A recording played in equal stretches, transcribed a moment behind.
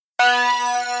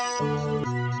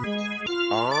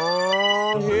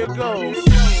What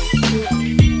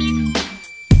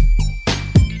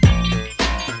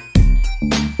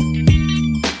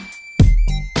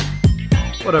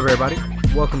up, everybody?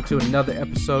 Welcome to another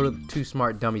episode of the Two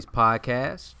Smart Dummies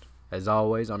podcast. As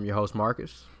always, I'm your host,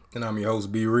 Marcus. And I'm your host,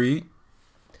 B. Reed.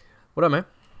 What up, man?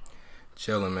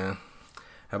 Chilling, man.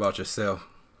 How about yourself?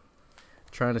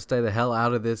 Trying to stay the hell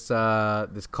out of this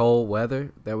this cold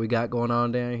weather that we got going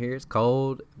on down here. It's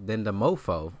cold, then the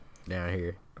mofo down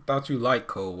here. I thought you liked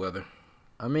cold weather.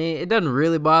 I mean, it doesn't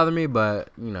really bother me, but,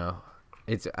 you know,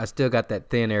 I still got that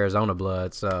thin Arizona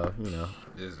blood, so, you know.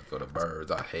 This is for the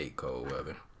birds. I hate cold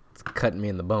weather. It's cutting me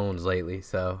in the bones lately,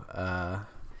 so,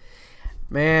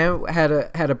 man, had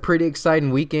a pretty exciting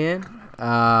weekend. You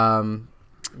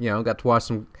know, got to watch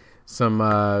some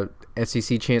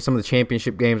SEC some of the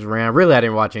championship games around. Really, I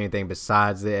didn't watch anything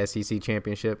besides the SEC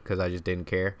championship because I just didn't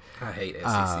care. I hate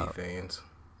SEC fans.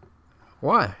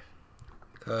 Why?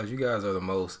 Because you guys are the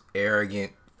most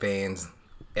arrogant fans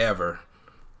ever.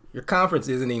 Your conference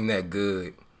isn't even that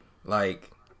good. Like,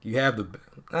 you have the...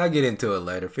 I'll get into it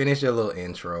later. Finish your little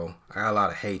intro. I got a lot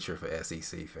of hatred for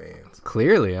SEC fans.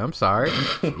 Clearly, I'm sorry.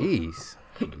 Jeez.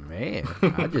 Man,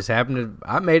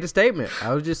 I made a statement.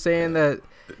 I was just saying that,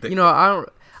 you know,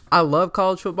 I love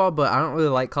college football, but I don't really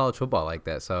like college football like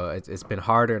that. So it's been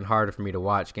harder and harder for me to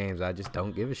watch games I just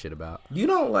don't give a shit about. You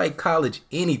don't like college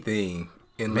anything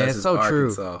unless it's so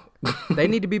Arkansas. True. They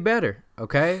need to be better,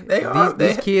 okay?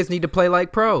 These kids need to play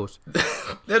like pros.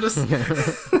 They're just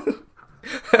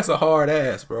that's a hard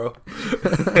ass, bro.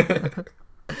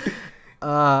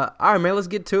 All right, man, let's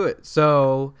get to it.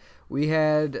 So we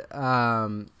had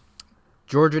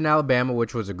Georgia and Alabama,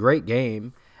 which was a great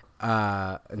game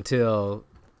until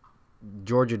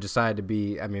Georgia decided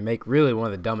to make really one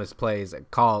of the dumbest play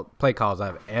calls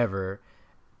I've ever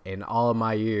in all of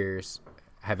my years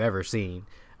have ever seen.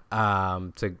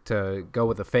 To go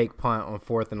with a fake punt on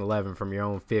 4th and 11 from your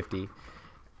own 50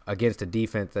 against a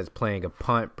defense that's playing a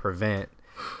punt prevent.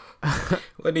 It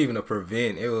wasn't even a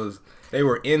prevent. They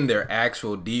were in their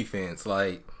actual defense.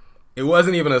 Like, it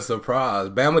wasn't even a surprise.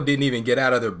 Bama didn't even get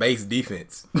out of their base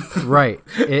defense. Right.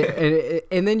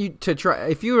 And then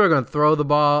if you were going to throw the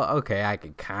ball, okay, I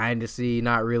could kind of see,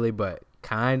 not really, but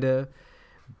kind of.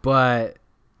 But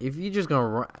if you're just going to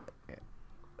run,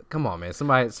 come on, man.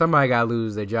 Somebody got to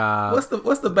lose their job.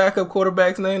 What's the backup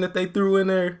quarterback's name that they threw in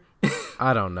there?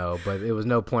 I don't know, but it was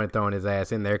no point throwing his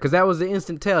ass in there because that was the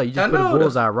instant tell. You just put a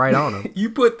bullseye right on him.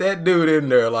 You put that dude in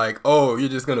there like, oh, you're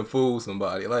just going to fool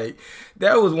somebody. Like,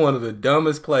 that was one of the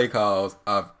dumbest play calls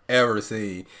I've ever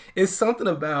seen. It's something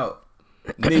about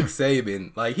Nick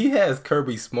Saban. Like, he has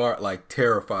Kirby Smart, like,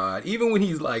 terrified. Even when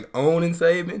he's, like, owning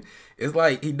Saban, it's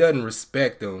like he doesn't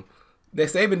respect him. That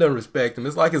Saban doesn't respect him.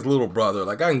 It's like his little brother.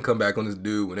 Like, I can come back on this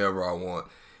dude whenever I want.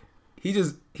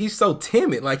 He's so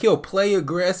timid. Like, he'll play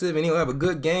aggressive and he'll have a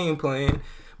good game plan.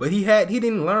 But he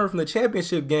didn't learn from the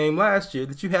championship game last year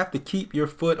that you have to keep your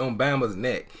foot on Bama's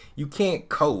neck. You can't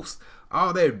coast.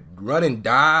 All that running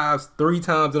dives 3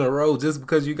 times in a row just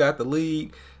because you got the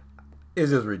lead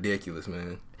is just ridiculous,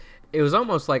 man. It was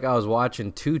almost like I was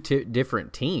watching two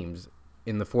different teams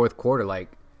in the fourth quarter.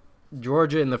 Like,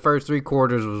 Georgia in the first 3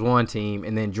 quarters was one team,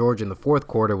 and then Georgia in the fourth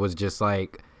quarter was just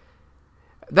like...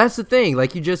 That's the thing,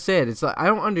 like you just said. It's like I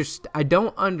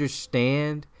don't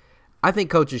understand. I think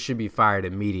coaches should be fired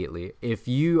immediately. If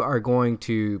you are going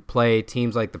to play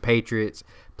teams like the Patriots,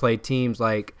 play teams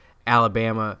like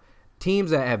Alabama,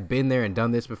 teams that have been there and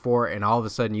done this before, and all of a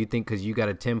sudden you think because you got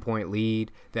a 10-point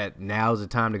lead that now's the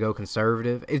time to go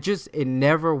conservative, it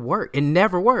never works. It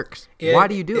never works. Why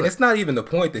do you do it? It's not even the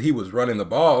point that he was running the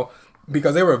ball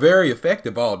because they were very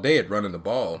effective all day at running the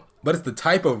ball. But it's the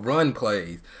type of run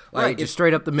plays. Like, right, just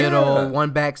straight up the middle,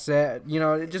 one back set. You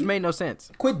know, it just made no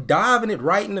sense. Quit diving it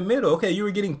right in the middle. Okay, you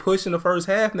were getting pushed in the first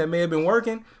half, and that may have been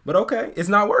working. But okay, it's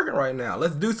not working right now.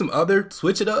 Let's do some other,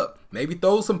 switch it up. Maybe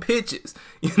throw some pitches.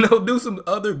 Do some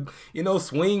other,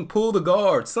 swing, pull the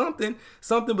guard. Something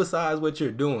besides what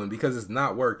you're doing because it's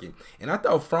not working. And I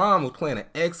thought Fromm was playing an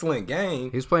excellent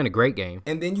game. He was playing a great game.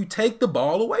 And then you take the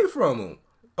ball away from him.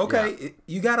 Okay,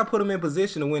 You got to put him in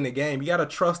position to win the game. You got to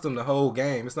trust him the whole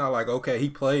game. It's not like, okay, he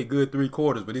played good 3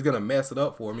 quarters, but he's going to mess it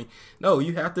up for me. No,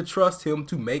 you have to trust him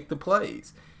to make the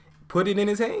plays. Put it in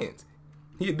his hands.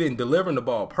 He had been delivering the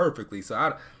ball perfectly,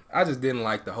 so I just didn't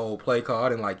like the whole play call. I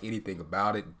didn't like anything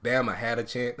about it. Bama had a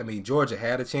chance. Georgia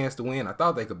had a chance to win. I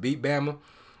thought they could beat Bama,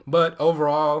 but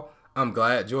overall, I'm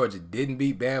glad Georgia didn't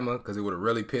beat Bama because it would have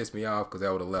really pissed me off because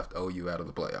that would have left OU out of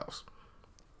the playoffs.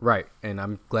 Right, and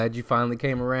I'm glad you finally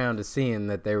came around to seeing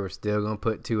that they were still going to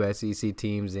put 2 SEC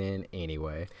teams in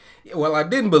anyway. Well, I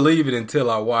didn't believe it until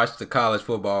I watched the college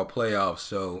football playoff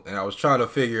show, and I was trying to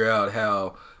figure out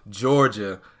how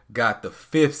Georgia got the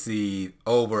 5th seed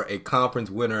over a conference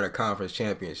winner and a conference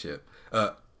championship.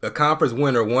 A conference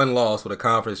winner, one loss with a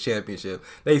conference championship.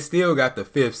 They still got the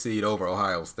 5th seed over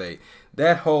Ohio State.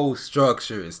 That whole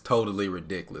structure is totally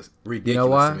ridiculous.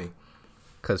 Ridiculous to me.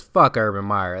 Because fuck Urban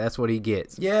Meyer. That's what he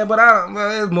gets. Yeah, but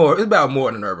it's about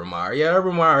more than Urban Meyer. Yeah,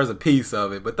 Urban Meyer is a piece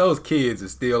of it, but those kids are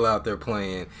still out there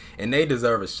playing, and they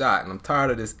deserve a shot. And I'm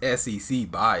tired of this SEC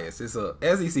bias.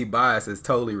 SEC bias is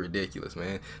totally ridiculous,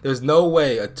 man. There's no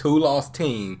way a 2-loss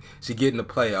team should get in the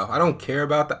playoff. I don't care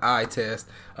about the eye test.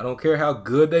 I don't care how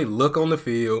good they look on the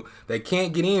field. They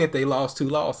can't get in if they lost 2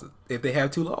 losses. If they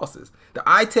have 2 losses, the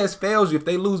eye test fails you if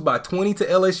they lose by 20 to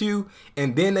LSU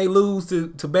and then they lose to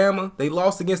Bama. They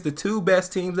lost against the 2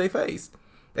 best teams they faced.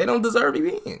 They don't deserve to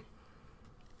be in.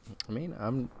 I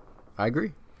mean, I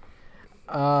agree.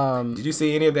 Did you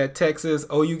see any of that Texas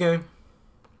OU game?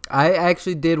 I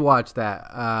actually did watch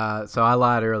that. So I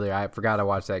lied earlier. I forgot I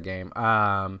watched that game.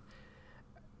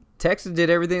 Texas did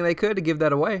everything they could to give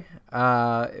that away.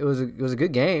 It was a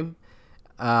good game.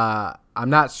 I'm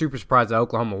not super surprised that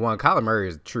Oklahoma won. Kyler Murray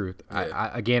is the truth.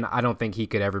 Yeah. I don't think he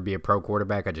could ever be a pro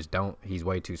quarterback. I just don't. He's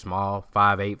way too small,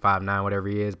 5'8", 5'9", whatever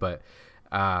he is. But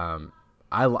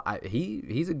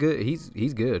he's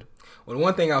good. Well, the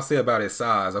one thing I'll say about his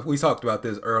size, we talked about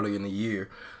this earlier in the year,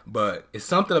 but it's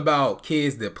something about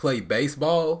kids that play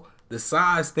baseball. The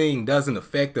size thing doesn't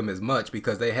affect them as much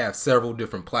because they have several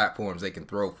different platforms they can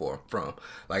throw from.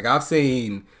 Like I've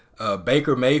seen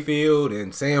Baker Mayfield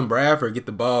and Sam Bradford get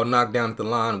the ball knocked down at the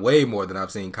line way more than I've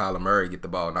seen Kyler Murray get the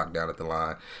ball knocked down at the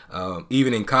line.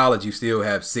 Even in college, you still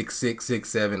have 6'6",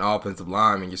 6'7" offensive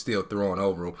linemen. You're still throwing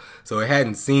over them. So it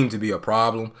hadn't seemed to be a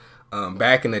problem.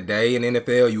 Back in the day in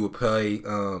NFL, you would play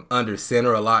under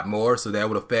center a lot more, so that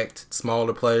would affect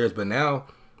smaller players. But now,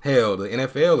 hell, the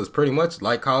NFL is pretty much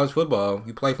like college football.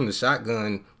 You play from the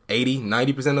shotgun 80,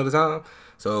 90% of the time.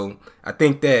 So I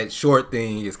think that short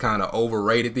thing is kind of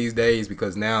overrated these days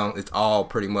because now it's all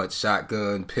pretty much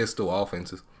shotgun, pistol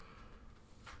offenses.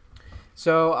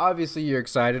 So obviously you're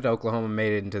excited. Oklahoma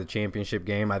made it into the championship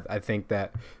game. I think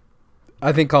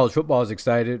college football is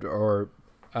excited, or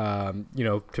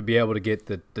to be able to get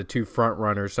the 2 front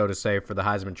runners, so to say, for the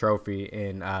Heisman Trophy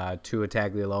in Tua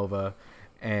Tagovailoa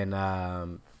and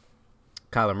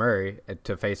Kyler Murray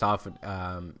to face off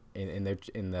in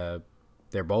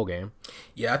their bowl game.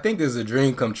 Yeah, I think this is a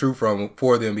dream come true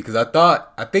for them because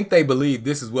I think they believe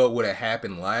this is what would have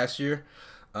happened last year.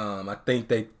 I think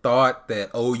they thought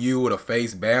that OU would have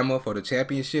faced Bama for the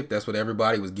championship. That's what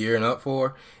everybody was gearing up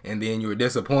for. And then you were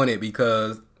disappointed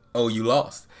because OU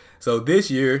lost. So this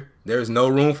year, there's no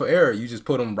room for error. You just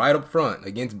put them right up front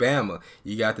against Bama.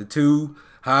 You got the 2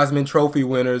 Heisman Trophy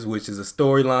winners, which is a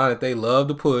storyline that they love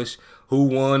to push. Who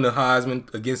won the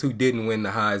Heisman against who didn't win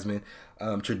the Heisman.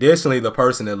 Traditionally, the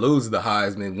person that loses the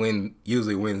Heisman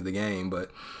usually wins the game. But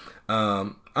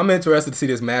I'm interested to see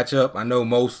this matchup. I know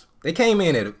OU came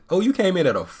in at a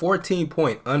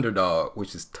 14-point underdog,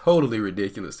 which is totally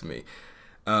ridiculous to me.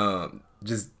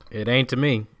 It ain't to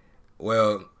me.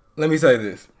 Well, let me say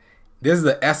this.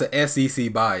 That's a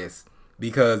SEC bias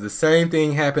because the same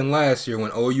thing happened last year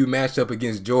when OU matched up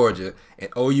against Georgia and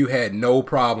OU had no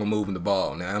problem moving the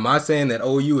ball. Now, am I saying that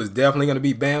OU is definitely going to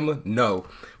beat Bama? No.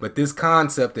 But this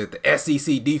concept that the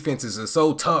SEC defenses are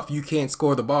so tough you can't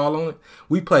score the ball on it,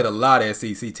 we played a lot of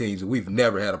SEC teams and we've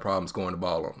never had a problem scoring the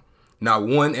ball on them. Not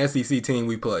one SEC team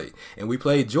we played. And we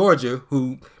played Georgia,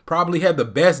 who probably had the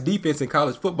best defense in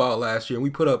college football last year, and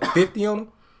we put up 50 on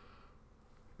them.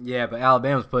 Yeah, but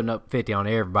Alabama's putting up 50 on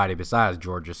everybody besides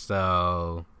Georgia,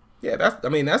 so... Yeah,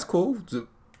 that's cool.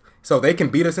 So they can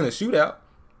beat us in a shootout,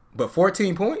 but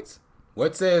 14 points?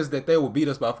 What says that they will beat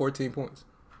us by 14 points?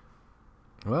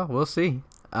 Well, we'll see.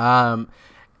 And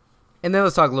then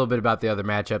let's talk a little bit about the other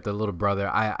matchup, the Little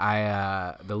Brother.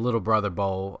 The Little Brother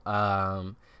Bowl.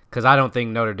 Because I don't think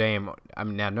Notre Dame...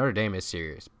 now Notre Dame is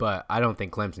serious, but I don't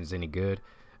think Clemson's any good.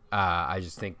 I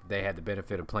just think they had the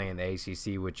benefit of playing the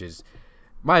ACC, which is...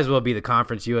 might as well be the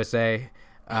Conference USA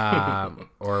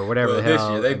or whatever the hell. This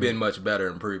year, they've been much better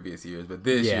in previous years, but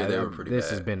this year they were pretty bad. This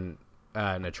has been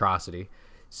an atrocity.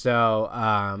 So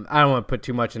I don't want to put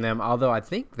too much in them, although I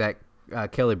think that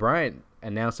Kelly Bryant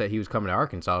announced that he was coming to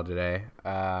Arkansas today.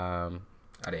 I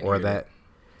didn't or hear that.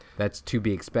 That's to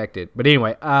be expected. But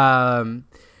anyway,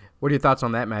 what are your thoughts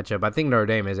on that matchup? I think Notre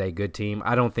Dame is a good team.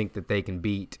 I don't think that they can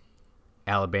beat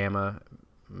Alabama.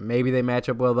 Maybe they match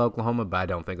up well with Oklahoma, but I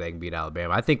don't think they can beat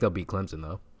Alabama. I think they'll beat Clemson,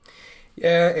 though.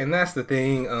 Yeah, and that's the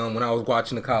thing. When I was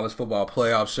watching the college football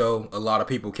playoff show, a lot of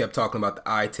people kept talking about the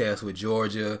eye test with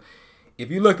Georgia. If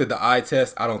you looked at the eye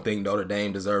test, I don't think Notre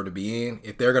Dame deserved to be in.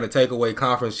 If they're going to take away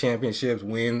conference championships,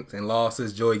 wins, and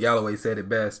losses, Joey Galloway said it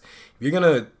best. If you're going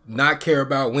to not care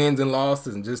about wins and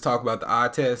losses and just talk about the eye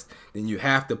test, then you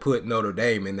have to put Notre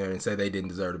Dame in there and say they didn't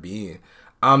deserve to be in.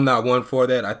 I'm not one for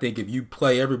that. I think if you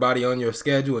play everybody on your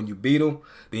schedule and you beat them,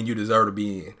 then you deserve to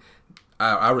be in.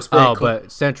 I respect. Oh,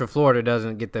 but Central Florida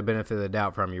doesn't get the benefit of the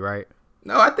doubt from you, right?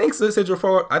 No, I think Central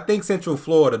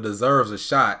Florida deserves a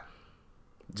shot.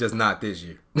 Just not this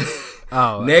year.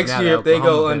 Oh, next year if they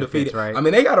go undefeated, right? I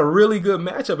mean, they got a really good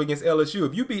matchup against LSU.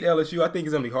 If you beat LSU, I think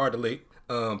it's gonna be hard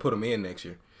to put them in next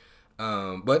year.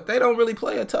 But they don't really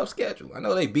play a tough schedule. I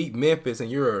know they beat Memphis,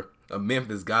 and you're a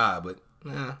Memphis guy, but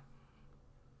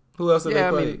who else have they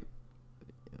played?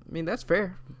 I mean that's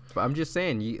fair. But I'm just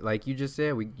saying, like you just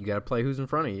said, you got to play who's in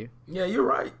front of you. Yeah, you're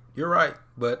right. You're right.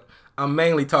 But I'm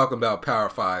mainly talking about Power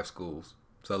 5 schools.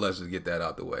 So let's just get that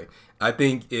out the way. I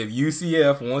think if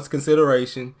UCF wants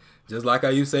consideration, just like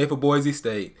I used to say for Boise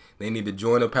State, they need to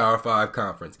join a Power 5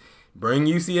 conference. Bring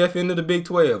UCF into the Big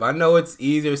 12. I know it's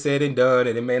easier said than done,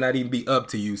 and it may not even be up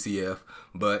to UCF,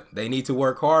 but they need to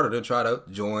work harder to try to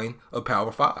join a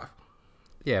Power 5.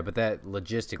 Yeah, but that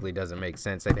logistically doesn't make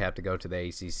sense. They'd have to go to the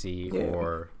ACC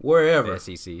or wherever.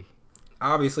 The SEC.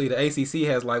 Obviously, the ACC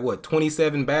has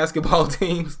 27 basketball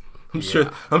teams. I'm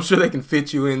sure they can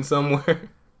fit you in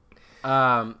somewhere.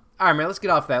 All right, man. Let's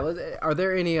get off that. Are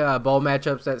there any bowl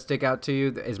matchups that stick out to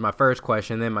you? Is my first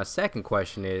question. Then my second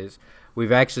question is: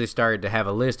 we've actually started to have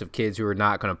a list of kids who are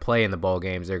not going to play in the bowl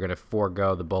games. They're going to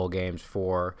forego the bowl games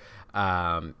for,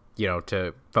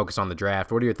 to focus on the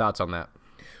draft. What are your thoughts on that?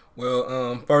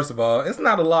 Well, first of all, it's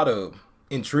not a lot of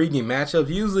intriguing matchups.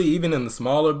 Usually, even in the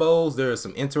smaller bowls, there are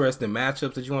some interesting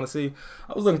matchups that you want to see.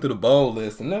 I was looking through the bowl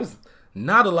list, and there's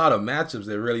not a lot of matchups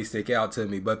that really stick out to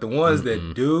me. But the ones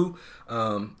that do,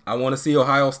 I want to see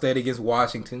Ohio State against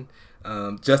Washington,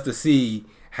 just to see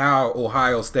how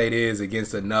Ohio State is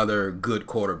against another good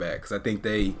quarterback, because I think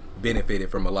they benefited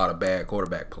from a lot of bad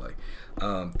quarterback play.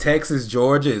 Texas,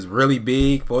 Georgia is really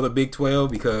big for the Big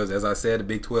 12 because, as I said, the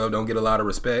Big 12 don't get a lot of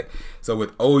respect. So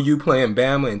with OU playing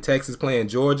Bama and Texas playing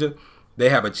Georgia, they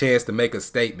have a chance to make a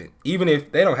statement. Even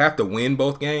if they don't have to win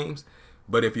both games,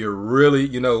 but if you're really,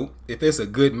 if it's a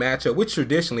good matchup, which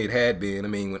traditionally it had been. I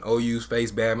mean, when OU's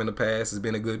faced Bama in the past, it's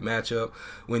been a good matchup.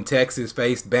 When Texas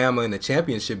faced Bama in the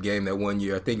championship game that one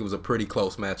year, I think it was a pretty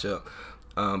close matchup.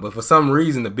 But for some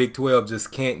reason, the Big 12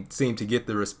 just can't seem to get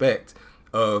the respect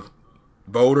of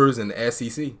voters and the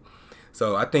SEC.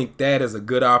 So I think that is a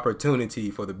good opportunity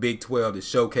for the Big 12 to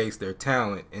showcase their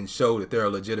talent and show that they're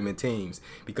legitimate teams.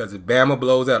 Because if Bama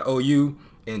blows out OU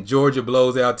and Georgia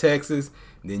blows out Texas,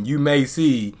 then you may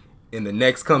see in the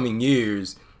next coming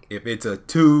years, if it's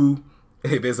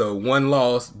a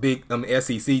one-loss big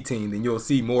SEC team, then you'll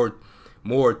see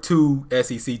more two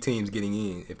SEC teams getting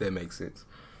in, if that makes sense.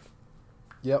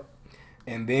 Yep.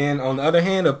 And then on the other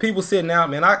hand, of people sitting out,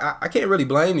 man, I can't really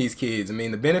blame these kids. I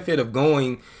mean, the benefit of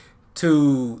going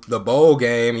to the bowl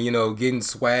game and, getting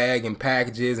swag and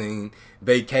packages and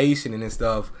vacationing and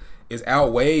stuff is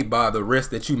outweighed by the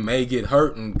risk that you may get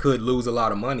hurt and could lose a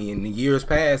lot of money. In the years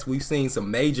past, we've seen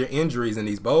some major injuries in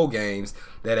these bowl games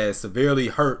that has severely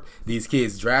hurt these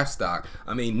kids' draft stock.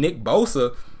 I mean, Nick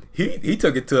Bosa, he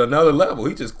took it to another level.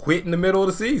 He just quit in the middle of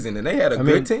the season, and they had a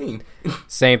good team.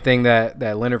 Same thing that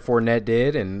Leonard Fournette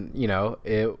did, and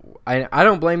I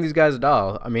don't blame these guys at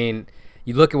all. I mean,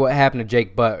 you look at what happened to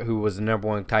Jake Butt, who was the number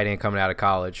one tight end coming out of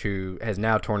college, who has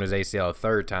now torn his ACL a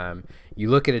third time. You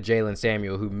look at a Jalen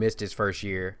Samuel who missed his first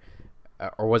year,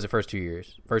 or was it first 2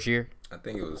 years? First year? I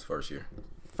think it was first year.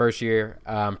 First year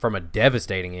from a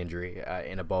devastating injury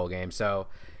in a bowl game. So,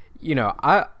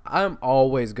 I'm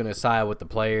always going to side with the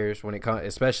players when it comes,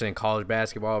 especially in college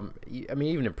basketball. I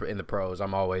mean, even in the pros,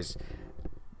 I'm always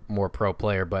more pro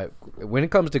player. But when it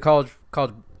comes to college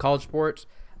sports,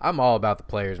 I'm all about the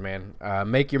players, man.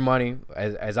 Make your money.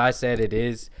 As I said, it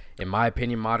is, in my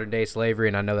opinion, modern day slavery,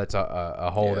 and I know that's a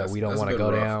hole that we don't want to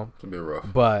go down. It's a bit rough.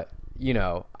 But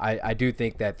I do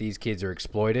think that these kids are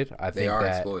exploited. They are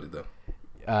exploited, though.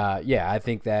 I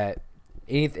think that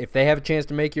if they have a chance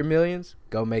to make your millions,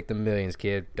 go make them millions,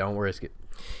 kid. Don't risk it.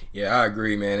 Yeah, I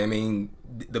agree, man. I mean,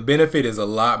 the benefit is a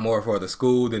lot more for the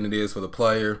school than it is for the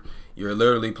player. You're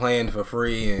literally playing for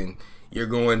free, and you're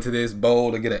going to this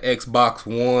bowl to get an Xbox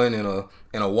One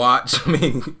and a watch. I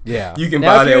mean, yeah, you can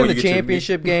now, buy if that you're when in you the get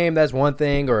championship game. That's one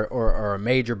thing, or a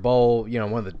major bowl.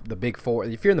 One of the big four.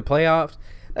 If you're in the playoffs,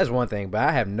 that's one thing. But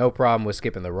I have no problem with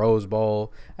skipping the Rose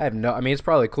Bowl. I mean, it's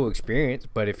probably a cool experience.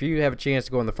 But if you have a chance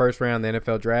to go in the first round of the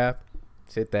NFL draft,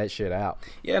 Sit that shit out.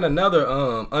 Yeah, and another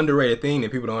underrated thing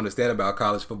that people don't understand about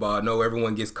college football, I know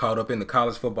everyone gets caught up in the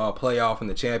college football playoff and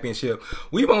the championship.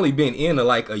 We've only been in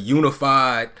a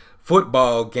unified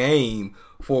football game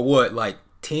for like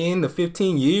 10 to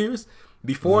 15 years.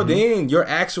 Before then, your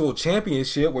actual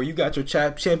championship, where you got your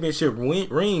championship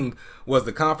ring, was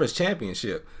the conference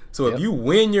championship. So if you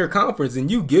win your conference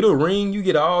and you get a ring, you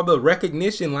get all the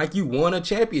recognition like you won a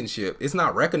championship. It's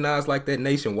not recognized like that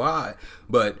nationwide,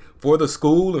 but for the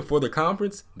school and for the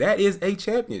conference, that is a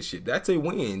championship. That's a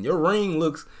win. Your ring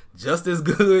looks just as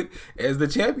good as the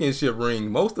championship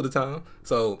ring most of the time.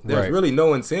 So there's really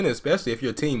no incentive, especially if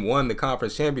your team won the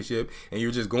conference championship and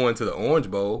you're just going to the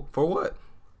Orange Bowl for what?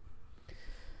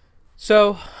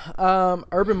 So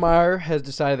Urban Meyer has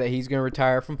decided that he's going to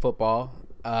retire from football.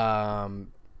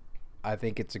 I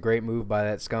think it's a great move by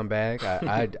that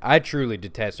scumbag. I truly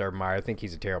detest Urban Meyer. I think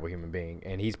he's a terrible human being,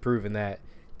 and he's proven that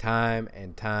time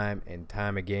and time and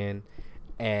time again.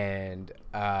 And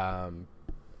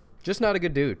just not a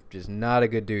good dude. Just not a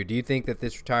good dude. Do you think that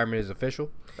this retirement is official?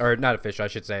 Or not official, I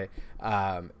should say.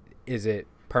 Is it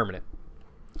permanent?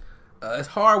 It's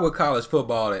hard with college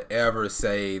football to ever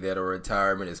say that a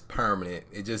retirement is permanent.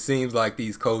 It just seems like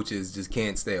these coaches just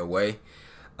can't stay away.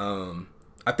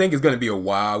 I think it's going to be a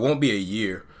while. It won't be a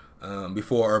year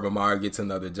before Urban Meyer gets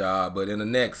another job. But in the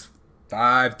next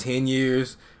 5-10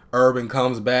 years, Urban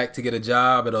comes back to get a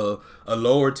job at a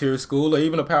lower tier school or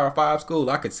even a Power 5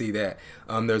 school. I could see that.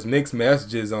 There's mixed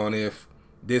messages on if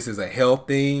this is a health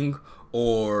thing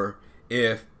or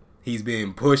if he's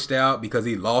being pushed out because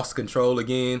he lost control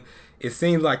again. It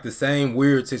seems like the same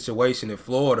weird situation in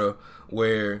Florida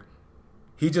where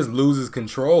he just loses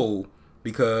control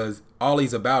because all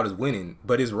he's about is winning.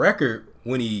 But his record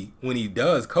when he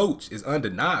does coach is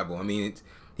undeniable. I mean,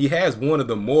 he has one of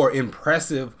the more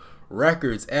impressive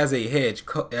records as a head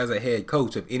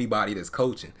coach of anybody that's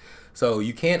coaching. So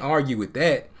you can't argue with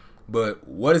that. But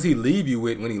what does he leave you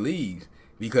with when he leaves?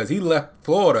 Because he left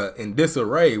Florida in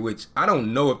disarray, which I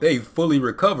don't know if they fully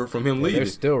recovered from him leaving. They're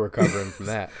still recovering from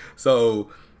that. So,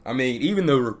 I mean, even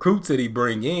the recruits that he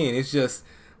bring in, it's just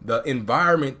the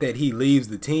environment that he leaves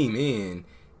the team in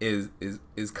is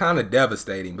kind of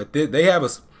devastating. But they have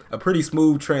a pretty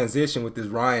smooth transition with this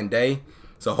Ryan Day,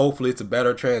 so hopefully it's a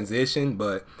better transition.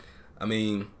 But I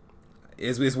mean,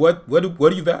 is what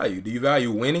do you value? Do you value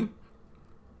winning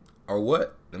or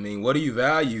what? I mean, what do you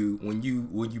value when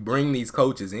you bring these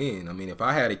coaches in? I mean, if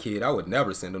I had a kid, I would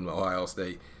never send him to Ohio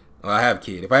State. Well, I have a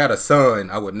kid. If I had a son,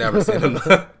 I would never send him.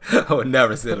 I would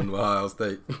never send him to Ohio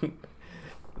State.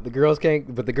 The girls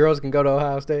can't, but the girls can go to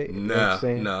Ohio State.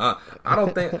 Nah. I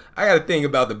don't think. I got to think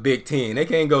about the Big Ten. They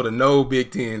can't go to no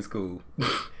Big Ten school.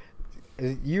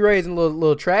 You raising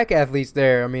little track athletes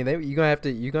there. I mean, you're gonna have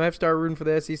to start rooting for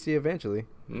the SEC eventually.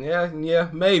 Yeah,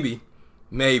 maybe.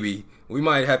 We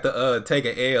might have to take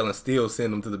an L and still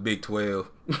send them to the Big 12.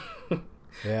 I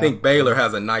think Baylor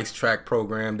has a nice track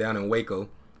program down in Waco.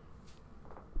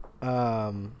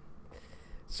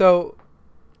 So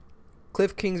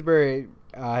Cliff Kingsbury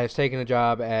has taken a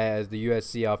job as the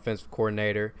USC offensive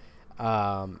coordinator.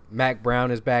 Mack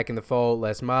Brown is back in the fold.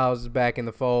 Les Miles is back in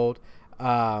the fold.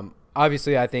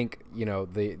 Obviously, I think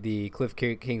the Cliff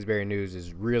Kingsbury news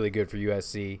is really good for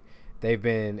USC. They've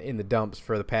been in the dumps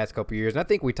for the past couple of years. And I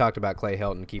think we talked about Clay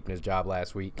Helton keeping his job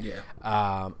last week.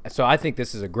 Yeah. So I think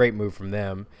this is a great move from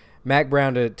them. Mack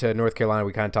Brown to North Carolina,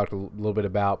 we kind of talked a little bit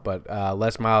about. But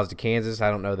Les Miles to Kansas,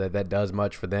 I don't know that does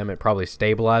much for them. It probably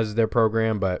stabilizes their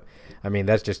program. But, I mean,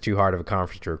 that's just too hard of a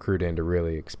conference to recruit in to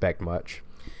really expect much.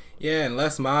 Yeah, and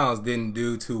Les Miles didn't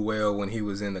do too well when he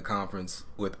was in the conference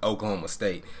with Oklahoma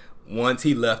State. Once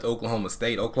he left Oklahoma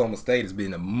State has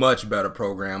been a much better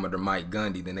program under Mike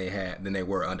Gundy than they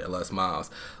were under Les Miles.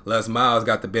 Les Miles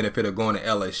got the benefit of going to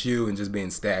LSU and just being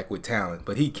stacked with talent,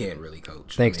 but he can't really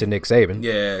coach. Thanks to Nick Saban.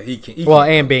 Yeah, he can.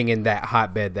 And being in that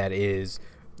hotbed that is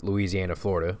Louisiana,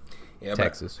 Florida,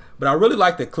 Texas. But I really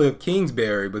like the Cliff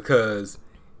Kingsbury because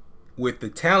with the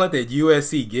talent that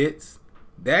USC gets,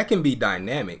 that can be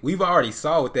dynamic. We've already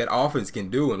saw what that offense can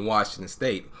do in Washington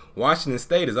State. Washington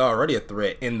State is already a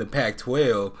threat in the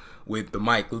Pac-12 with the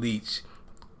Mike Leach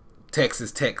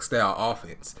Texas Tech style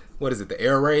offense. What is it, the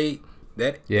air raid?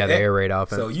 The air raid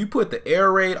offense. So you put the air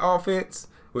raid offense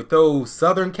with those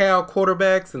Southern Cal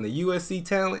quarterbacks and the USC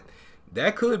talent,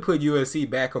 that could put USC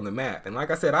back on the map. And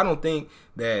like I said, I don't think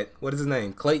that, what is his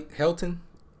name, Clay Helton?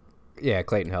 Yeah,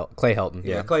 Clay Helton.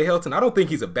 Yeah, Clay Helton. I don't think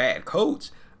he's a bad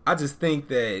coach. I just think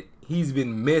that he's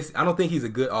been missed. I don't think he's a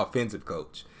good offensive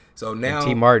coach. So now and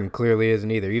T. Martin clearly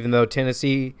isn't either, even though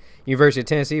University of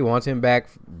Tennessee wants him back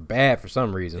bad for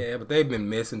some reason. Yeah, but they've been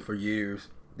missing for years.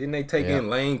 Didn't they take in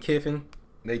Lane Kiffin?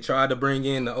 They tried to bring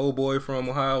in the old boy from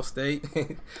Ohio State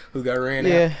who got ran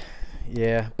out. Yeah.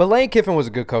 Yeah, but Lane Kiffin was a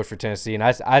good coach for Tennessee, and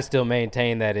I still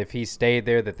maintain that if he stayed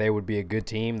there, that they would be a good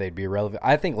team. They'd be relevant.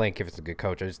 I think Lane Kiffin's a good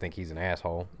coach. I just think he's an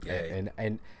asshole, Yeah.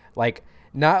 and like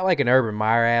not like an Urban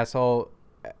Meyer asshole.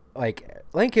 Like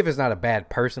Lane Kiffin's not a bad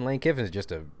person. Lane Kiffin's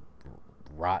just a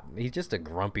rotten. He's just a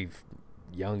grumpy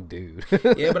young dude.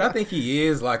 Yeah, but I think he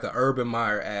is like an Urban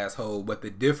Meyer asshole. But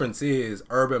the difference is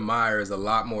Urban Meyer is a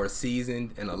lot more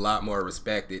seasoned and a lot more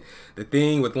respected. The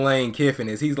thing with Lane Kiffin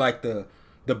is he's like the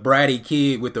bratty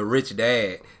kid with the rich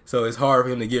dad, so it's hard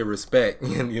for him to get respect.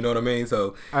 You know what I mean?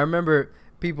 So I remember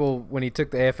people when he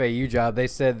took the FAU job, they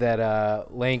said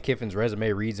that Lane Kiffin's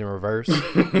resume reads in reverse.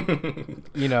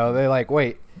 You know, they're like,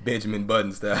 wait, Benjamin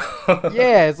Button style.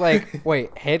 yeah, it's like,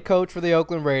 wait, head coach for the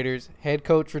Oakland Raiders, head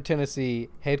coach for Tennessee,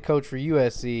 head coach for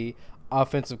USC,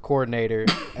 offensive coordinator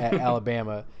at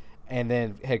Alabama, and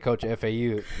then head coach at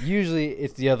FAU. Usually,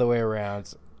 it's the other way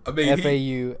around. I mean,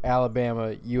 FAU,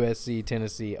 Alabama, USC,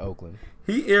 Tennessee, Oakland.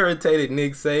 He irritated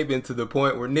Nick Saban to the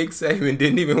point where Nick Saban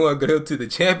didn't even want to go to the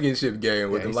championship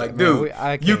game with him. Like, dude,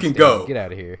 you can go. Get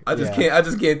out of here. I just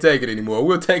can't take it anymore.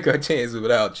 We'll take our chances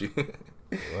without you.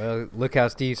 Well, look how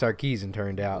Steve Sarkisian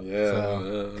turned out. Yeah,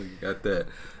 you got that.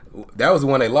 That was the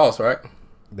one they lost, right?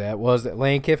 That was that.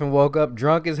 Lane Kiffin woke up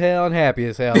drunk as hell and happy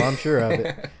as hell. I'm sure of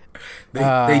it.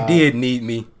 They did need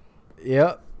me.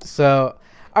 Yep. So,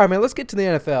 all right, man. Let's get to the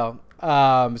NFL.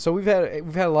 So we've had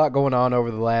a lot going on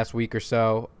over the last week or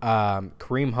so.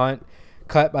 Kareem Hunt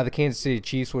cut by the Kansas City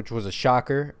Chiefs, which was a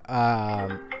shocker.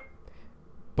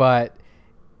 But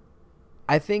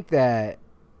I think that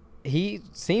he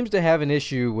seems to have an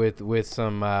issue with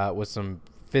some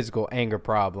physical anger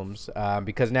problems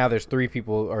because now there's three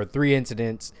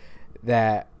incidents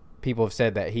that people have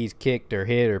said that he's kicked or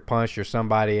hit or punched or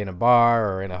somebody in a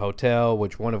bar or in a hotel,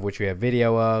 one of which we have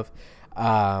video of.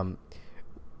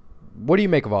 What do you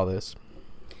make of all this?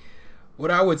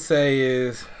 What I would say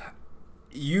is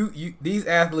these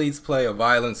athletes play a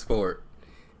violent sport,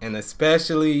 and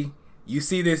especially you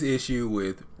see this issue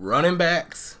with running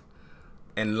backs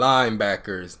and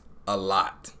linebackers a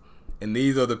lot. And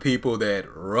these are the people that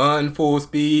run full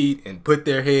speed and put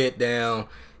their head down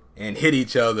and hit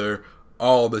each other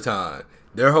all the time.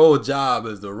 Their whole job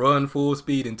is to run full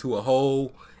speed into a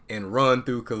hole and run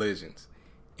through collisions.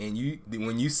 And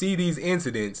when you see these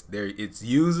incidents, it's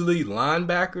usually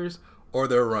linebackers or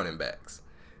their running backs.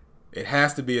 It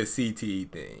has to be a CTE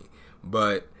thing.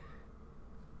 But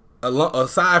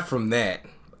aside from that,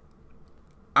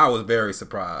 I was very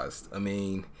surprised. I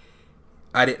mean,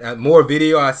 more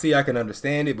video I see, I can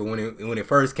understand it. But when it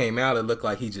first came out, it looked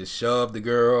like he just shoved the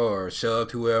girl or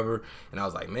shoved whoever. And I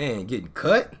was like, man, getting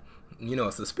cut?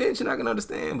 A suspension I can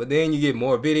understand. But then you get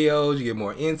more videos, you get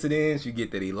more incidents, you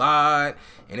get that he lied.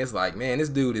 And it's like, man, this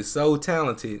dude is so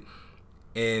talented.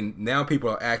 And now people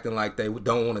are acting like they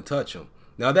don't want to touch him.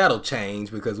 Now that'll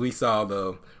change because we saw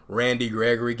the Randy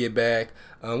Gregory get back.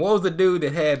 What was the dude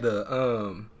that had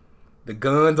the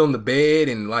guns on the bed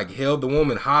and like held the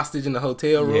woman hostage in the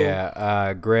hotel room?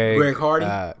 Yeah, Greg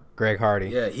Hardy. Greg Hardy.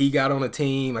 Yeah, he got on a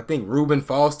team. I think Reuben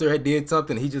Foster had did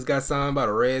something. He just got signed by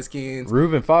the Redskins.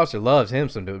 Reuben Foster loves him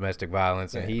some domestic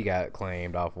violence, and he got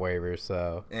claimed off waivers.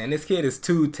 So, and this kid is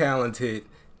too talented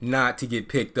not to get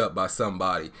picked up by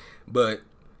somebody. But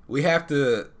we have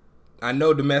to. I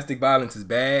know domestic violence is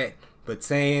bad, but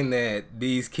saying that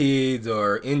these kids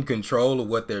are in control of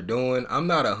what they're doing, I'm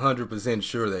not 100%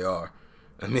 sure they are.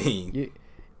 I mean,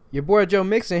 your boy Joe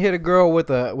Mixon hit a girl with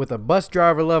a bus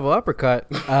driver level uppercut,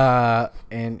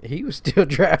 and he was still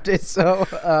drafted. So,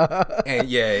 and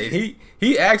yeah,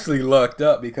 he actually lucked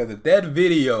up because if that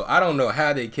video, I don't know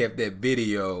how they kept that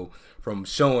video from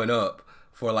showing up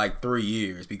for like 3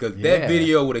 years, because that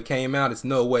video would have came out, it's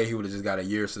no way he would have just got a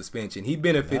year suspension. He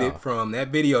benefited from that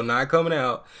video not coming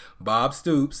out, Bob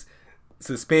Stoops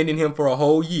suspending him for a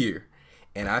whole year.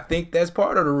 And I think that's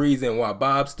part of the reason why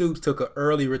Bob Stoops took an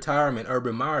early retirement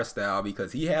Urban Meyer style,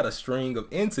 because he had a string of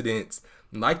incidents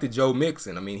like the Joe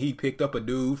Mixon. I mean, he picked up a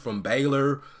dude from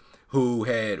Baylor who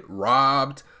had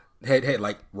robbed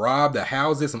the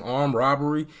houses, some armed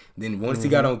robbery. Then once he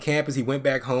got on campus, he went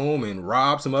back home and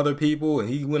robbed some other people, and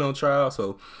he went on trial.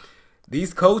 So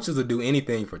these coaches will do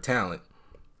anything for talent.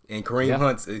 And Kareem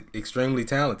Hunt's extremely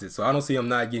talented, so I don't see him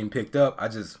not getting picked up. I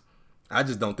just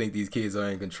don't think these kids are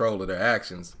in control of their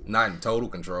actions, not in total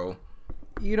control.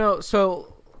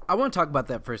 So I want to talk about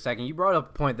that for a second. You brought up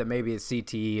a point that maybe it's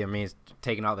CTE. I mean, it's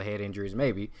taking all the head injuries,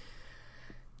 maybe.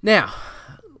 Now,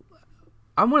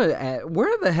 I want to add,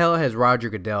 where the hell has Roger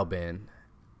Goodell been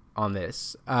on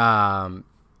this? Because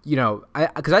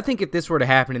I think if this were to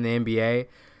happen in the NBA,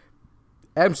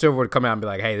 Adam Silver would come out and be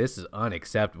like, "Hey, this is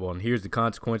unacceptable, and here's the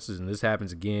consequences, and this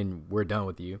happens again, we're done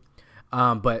with you."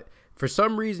 But for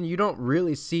some reason, you don't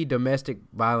really see domestic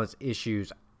violence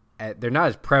issues. They're not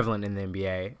as prevalent in the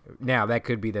NBA. Now, that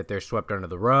could be that they're swept under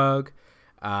the rug,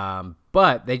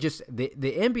 but the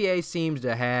NBA seems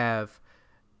to have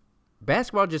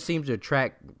basketball just seems to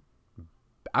attract.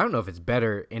 I don't know if it's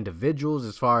better individuals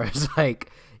as far as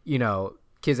like, you know,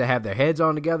 kids that have their heads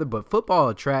on together, but football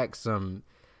attracts some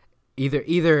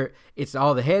either it's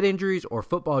all the head injuries or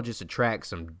football just attracts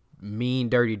some mean,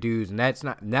 dirty dudes, and that's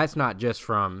not just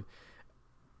from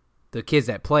the kids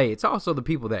that play. It's also the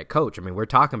people that coach. I mean, we're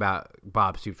talking about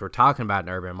Bob Stoops, we're talking about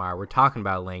Urban Meyer, we're talking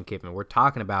about Lane Kiffin, we're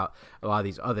talking about a lot of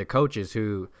these other coaches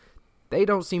who they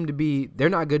don't seem to be. They're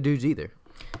not good dudes either.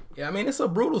 Yeah, I mean, it's a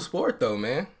brutal sport though,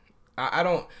 man.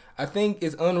 I think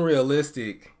it's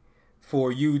unrealistic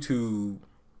for you to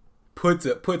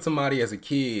put somebody as a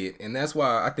kid, and that's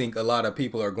why I think a lot of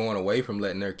people are going away from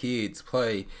letting their kids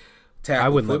play tackle. I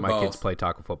wouldn't footballs. let my kids play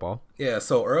tackle football. Yeah,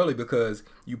 so early because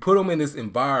you put them in this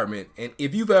environment, and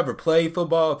if you've ever played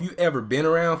football, if you've ever been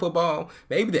around football,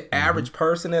 maybe the average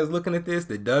person that's looking at this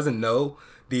that doesn't know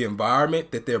the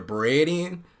environment that they're bred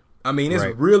in. I mean, it's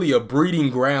really a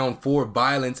breeding ground for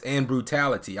violence and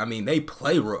brutality. I mean, they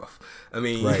play rough. I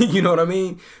mean, you know what I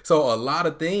mean? So a lot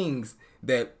of things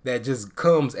that just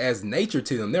comes as nature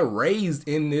to them. They're raised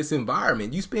in this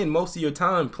environment. You spend most of your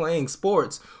time playing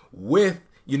sports with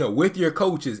your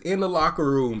coaches in the locker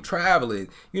room, traveling.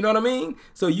 You know what I mean?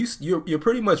 So you're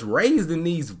pretty much raised in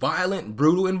these violent,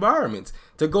 brutal environments.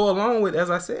 To go along with, as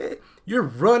I said, you're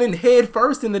running head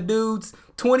first in the dudes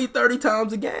 20, 30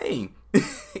 times a game.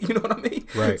 You know what I mean?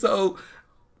 Right. So,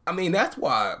 I mean, that's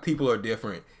why people are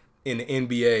different in the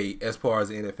NBA as far as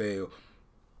the NFL.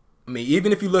 I mean,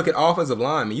 even if you look at offensive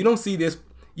linemen, you don't see this.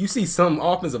 You see some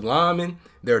offensive linemen,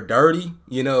 they're dirty,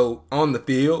 on the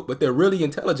field, but they're really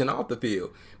intelligent off the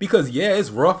field. Because, yeah, it's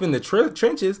rough in the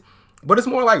trenches, but it's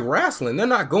more like wrestling. They're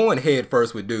not going head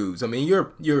first with dudes. I mean,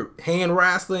 you're hand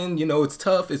wrestling, it's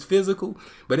tough, it's physical,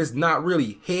 but it's not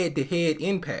really head-to-head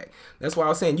impact. That's why I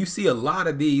was saying you see a lot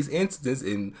of these incidents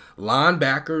in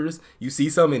linebackers. You see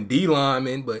some in D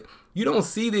linemen, but you don't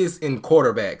see this in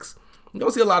quarterbacks. You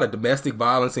don't see a lot of domestic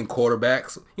violence in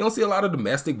quarterbacks. You don't see a lot of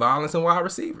domestic violence in wide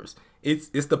receivers. It's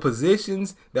the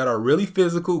positions that are really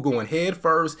physical, going head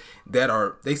first,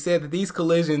 they said that these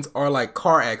collisions are like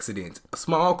car accidents,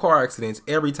 small car accidents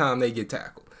every time they get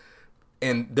tackled.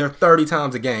 And they're 30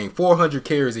 times a game, 400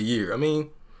 carries a year. I mean,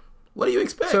 what do you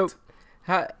expect? So,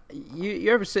 how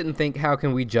you ever sit and think, how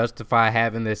can we justify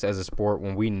having this as a sport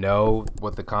when we know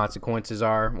what the consequences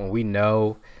are, when we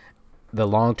know the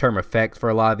long-term effects for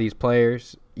a lot of these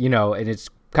players, and it's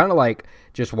kind of like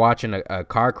just watching a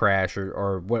car crash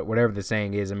or whatever the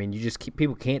saying is. I mean,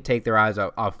 people can't take their eyes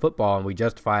off football, and we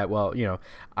justify it. Well,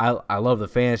 I love the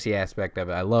fantasy aspect of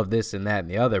it. I love this and that and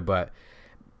the other. But,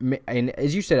 and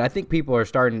as you said, I think people are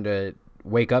starting to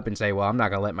wake up and say, well, I'm not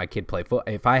going to let my kid play football.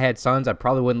 If I had sons, I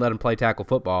probably wouldn't let them play tackle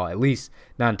football, at least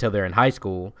not until they're in high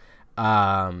school.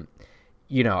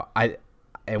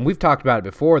 And we've talked about it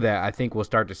before that I think we'll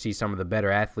start to see some of the better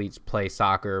athletes play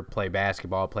soccer, play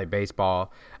basketball, play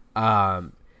baseball.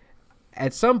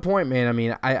 At some point, man, I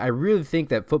mean, I really think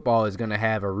that football is going to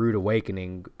have a rude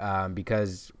awakening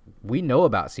because we know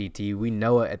about CT. We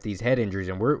know at these head injuries,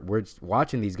 and we're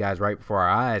watching these guys right before our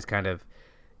eyes kind of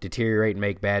deteriorate and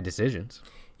make bad decisions.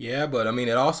 Yeah, but, I mean,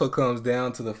 it also comes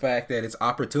down to the fact that it's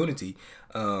opportunity.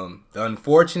 The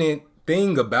unfortunate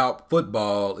thing about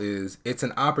football is it's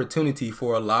an opportunity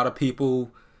for a lot of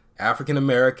people, African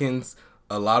Americans,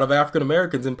 a lot of African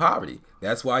Americans in poverty.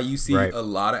 That's why you see a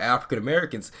lot of African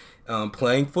Americans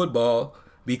playing football,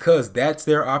 because that's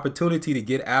their opportunity to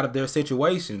get out of their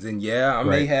situations. And yeah, I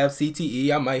may have CTE,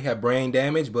 I might have brain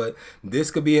damage, but this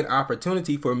could be an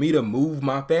opportunity for me to move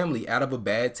my family out of a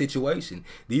bad situation.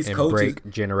 These and coaches break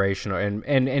generational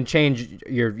and change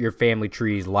your family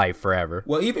tree's life forever.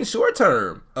 Well, even short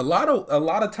term, a lot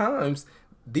of times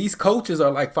these coaches are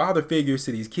like father figures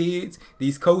to these kids.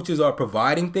 These coaches are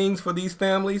providing things for these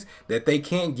families that they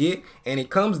can't get. And it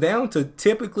comes down to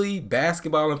typically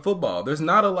basketball and football. There's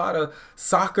not a lot of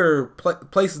soccer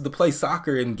places to play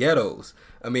soccer in ghettos.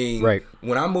 I mean,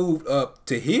 when I moved up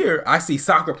to here, I see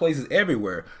soccer places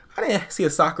everywhere. I didn't see a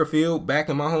soccer field back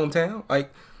in my hometown.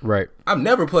 I've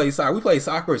never played soccer. We played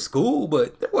soccer at school,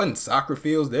 but there wasn't soccer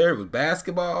fields there. It was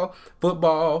basketball,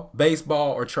 football,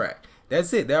 baseball, or track.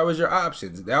 That's it. That was your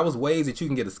options. That was ways that you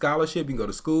can get a scholarship. You can go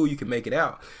to school. You can make it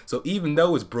out. So even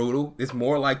though it's brutal, it's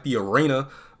more like the arena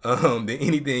than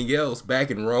anything else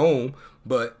back in Rome.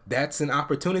 But that's an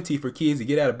opportunity for kids to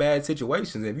get out of bad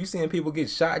situations. If you're seeing people get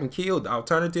shot and killed, the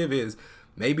alternative is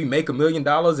maybe make $1 million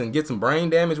and get some brain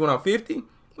damage when I'm 50,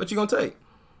 what you gonna take?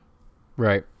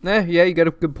 Right. Yeah, you got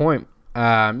a good point.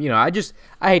 I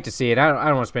hate to see it. I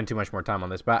don't want to spend too much more time on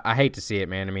this, but I hate to see it,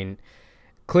 man. I mean,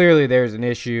 clearly there's an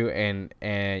issue, and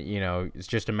it's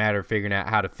just a matter of figuring out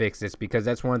how to fix this, because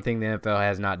that's one thing the NFL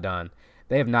has not done.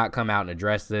 They have not come out and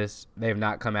addressed this. They have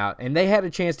not come out, and they had a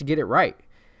chance to get it right.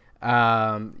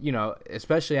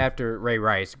 Especially after Ray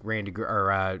Rice,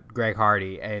 Greg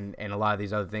Hardy, and a lot of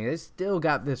these other things, they still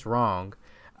got this wrong.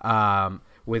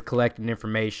 With collecting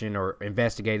information or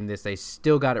investigating this, they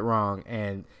still got it wrong.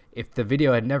 And if the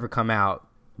video had never come out,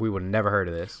 we would have never heard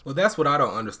of this. Well, that's what I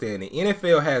don't understand. The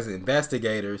NFL has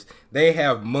investigators. They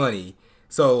have money.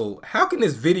 So how can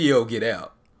this video get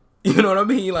out? You know what I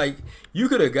mean? Like, you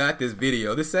could have got this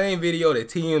video, the same video that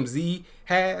TMZ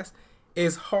has.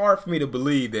 It's hard for me to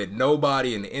believe that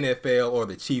nobody in the NFL or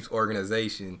the Chiefs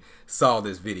organization saw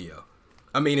this video.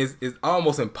 I mean, it's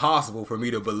almost impossible for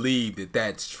me to believe that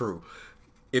that's true.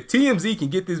 If TMZ can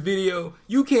get this video,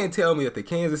 you can't tell me that the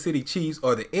Kansas City Chiefs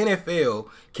or the NFL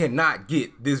cannot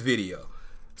get this video.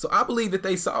 So I believe that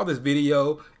they saw this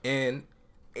video, and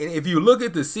if you look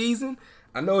at the season,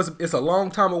 I know it's a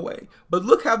long time away, but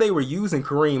look how they were using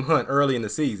Kareem Hunt early in the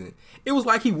season. It was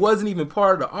like he wasn't even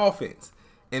part of the offense.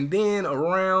 And then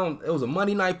it was a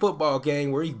Monday Night Football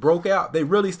game where he broke out. They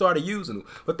really started using him.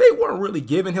 But they weren't really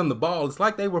giving him the ball. It's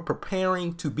like they were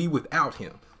preparing to be without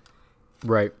him.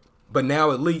 Right. But now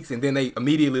it leaks, and then they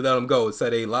immediately let him go and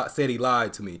said he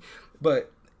lied to me.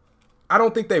 But I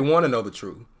don't think they want to know the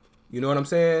truth. You know what I'm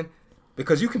saying?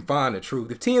 Because you can find the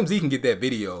truth. If TMZ can get that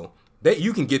video,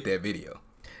 you can get that video.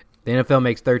 The NFL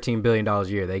makes $13 billion a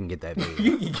year. They can get that video.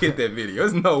 You can get that video.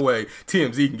 There's no way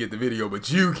TMZ can get the video,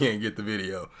 but you can't get the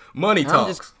video. Money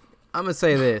talks. I'm going to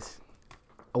say this.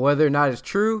 Whether or not it's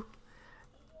true,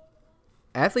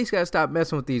 athletes got to stop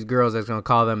messing with these girls that's going to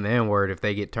call them the N-word if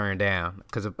they get turned down.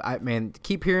 Because,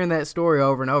 keep hearing that story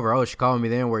over and over. Oh, she called me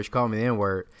the N-word. She called me the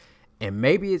N-word. And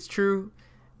maybe it's true.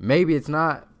 Maybe it's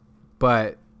not.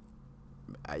 But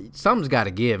something's got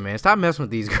to give, man. Stop messing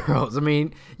with these girls. I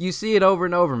mean, you see it over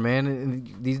and over, man.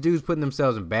 And these dudes putting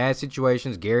themselves in bad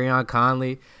situations. Garyon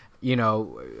Conley,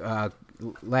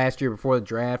 last year before the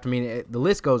draft. I mean, the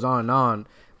list goes on and on.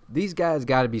 These guys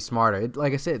got to be smarter.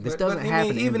 Like I said, this doesn't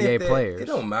happen to NBA players. It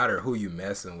don't matter who you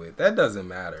messing with. That doesn't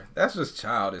matter. That's just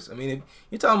childish. I mean, if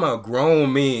you're talking about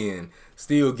grown men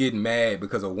still getting mad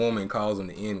because a woman calls them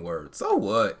the N-word, so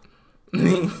what?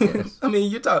 Yes. I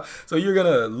mean, so you're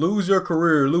gonna lose your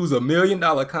career, lose $1 million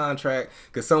contract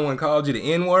because someone called you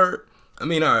the N-word. I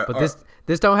mean,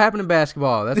 this don't happen in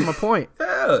basketball. That's my point.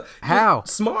 Yeah, how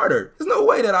smarter? There's no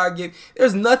way that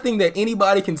there's nothing that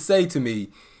anybody can say to me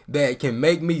that can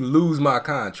make me lose my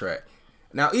contract.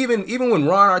 Now, even when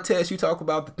Ron Artest, you talk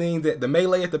about the things that the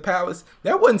melee at the Palace,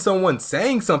 that wasn't someone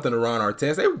saying something to Ron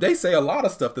Artest. They say a lot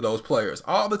of stuff to those players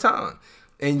all the time.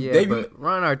 And but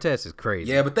Ron Artest is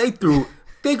crazy. Yeah, but they threw.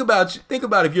 Think about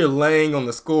if you're laying on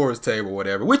the scorer's table or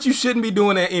whatever, which you shouldn't be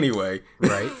doing that anyway.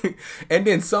 Right. And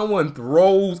then someone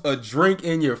throws a drink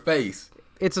in your face.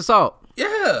 It's assault.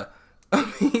 Yeah.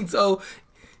 I mean, so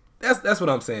that's what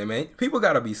I'm saying, man. People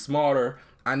got to be smarter.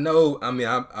 I know. I mean,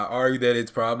 I argue that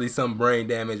it's probably some brain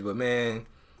damage, but man,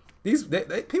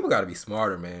 people got to be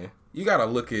smarter, man. You got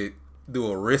to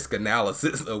do a risk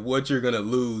analysis of what you're gonna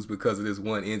lose because of this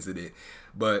one incident.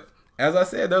 But as I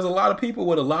said, there's a lot of people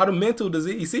with a lot of mental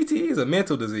disease. CTE is a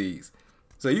mental disease.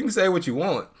 So you can say what you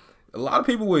want. A lot of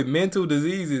people with mental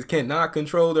diseases cannot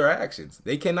control their actions.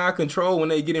 They cannot control when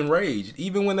they get enraged,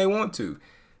 even when they want to.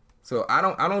 So I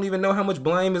don't even know how much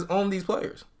blame is on these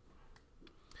players.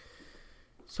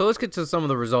 So let's get to some of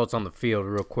the results on the field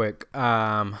real quick.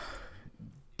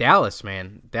 Dallas,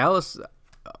 man.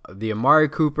 The Amari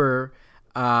Cooper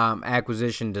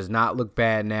acquisition does not look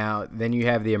bad now. Then you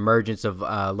have the emergence of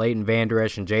Leighton Vander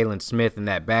Esch and Jalen Smith in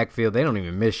that backfield. They don't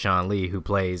even miss Sean Lee, who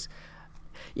plays.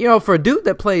 For a dude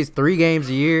that plays 3 games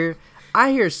a year,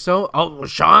 I hear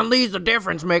Sean Lee's a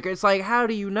difference maker. It's like, how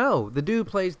do you know? The dude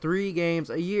plays 3 games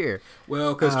a year.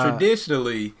 Well, because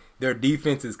traditionally their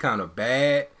defense is kind of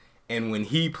bad, and when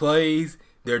he plays,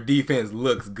 their defense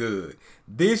looks good.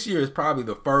 This year is probably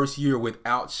the first year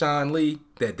without Sean Lee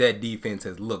that defense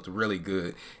has looked really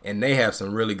good. And they have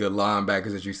some really good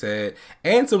linebackers, as you said,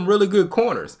 and some really good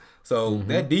corners. So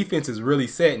that defense is really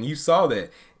set, and you saw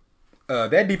that.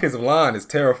 That defensive line is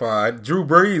terrifying. Drew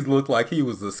Brees looked like he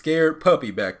was a scared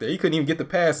puppy back there. He couldn't even get the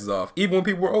passes off, even when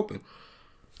people were open.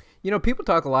 People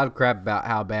talk a lot of crap about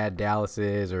how bad Dallas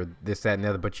is or this, that, and the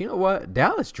other. But you know what?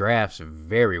 Dallas drafts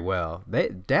very well.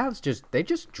 They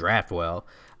just draft well.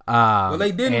 Well,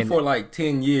 they didn't for like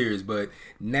 10 years, but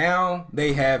now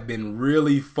they have been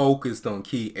really focused on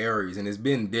key areas, and it's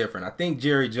been different. I think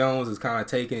Jerry Jones is kind of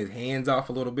taking his hands off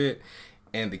a little bit,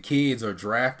 and the kids are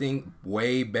drafting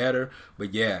way better.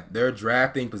 But yeah, they're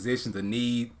drafting positions of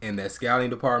need, and that scouting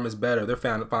department's better. They're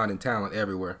finding talent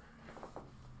everywhere.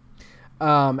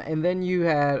 And then you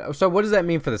had. So, what does that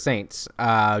mean for the Saints?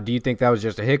 Do you think that was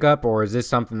just a hiccup, or is this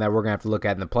something that we're gonna have to look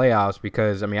at in the playoffs?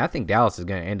 Because I think Dallas is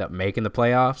gonna end up making the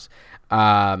playoffs.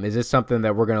 Is this something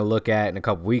that we're gonna look at in a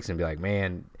couple weeks and be like,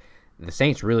 man, the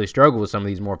Saints really struggle with some of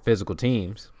these more physical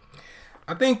teams?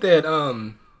 I think that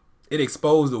it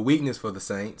exposed the weakness for the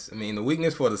Saints. The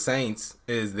weakness for the Saints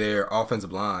is their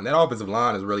offensive line. That offensive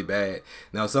line is really bad.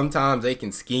 Now, sometimes they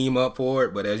can scheme up for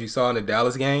it, but as you saw in the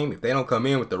Dallas game, if they don't come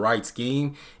in with the right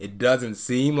scheme, it doesn't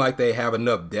seem like they have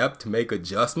enough depth to make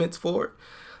adjustments for it.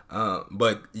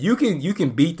 But you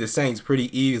can beat the Saints pretty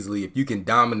easily if you can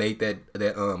dominate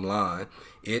that line.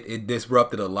 It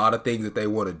disrupted a lot of things that they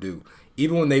want to do.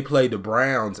 Even when they played the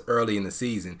Browns early in the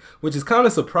season, which is kind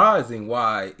of surprising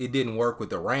why it didn't work with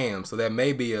the Rams. So that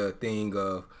may be a thing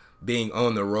of being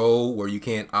on the road where you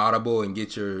can't audible and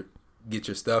get your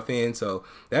stuff in. So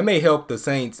that may help the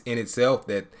Saints in itself,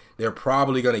 that they're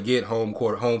probably going to get home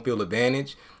field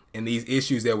advantage, and these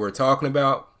issues that we're talking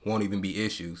about won't even be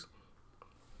issues.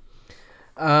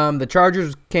 The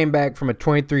Chargers came back from a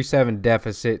 23-7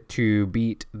 deficit to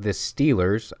beat the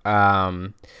Steelers.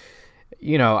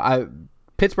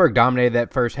 Pittsburgh dominated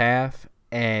that first half,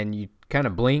 and you kind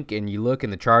of blink and you look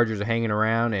and the Chargers are hanging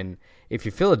around. And if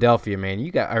you're Philadelphia, man,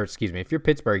 if you're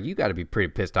Pittsburgh, you got to be pretty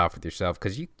pissed off with yourself,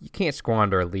 because you can't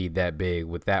squander a lead that big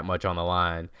with that much on the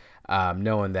line,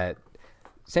 knowing that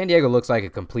San Diego looks like a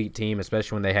complete team,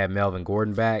 especially when they have Melvin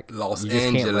Gordon back. Los you just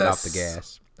Angeles. Can't let off the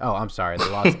gas. Oh, I'm sorry, the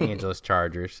Los Angeles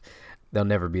Chargers. They'll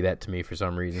never be that to me for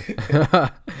some reason.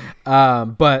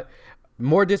 But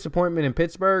more disappointment in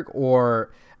Pittsburgh,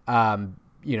 or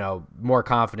more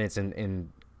confidence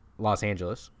in Los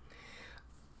Angeles?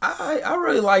 I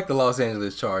really like the Los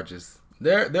Angeles Chargers.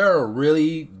 They're a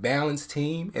really balanced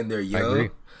team, and they're young. I agree.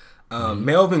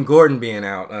 Melvin Gordon being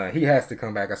out, he has to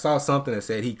come back. I saw something that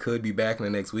said he could be back in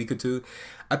the next week or two.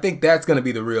 I think that's going to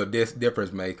be the real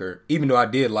difference maker. Even though I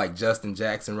did like Justin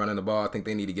Jackson running the ball, I think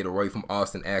they need to get away from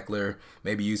Austin Eckler.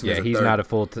 Maybe use him as a he's third.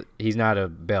 Not he's not a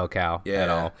bell cow at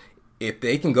all. If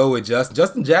they can go with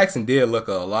Justin Jackson did look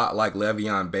a lot like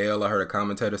Le'Veon Bell. I heard a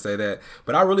commentator say that.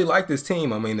 But I really like this team.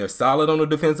 They're solid on the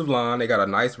defensive line. They got a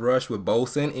nice rush with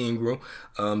Bosa and Ingram.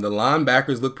 The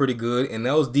linebackers look pretty good, and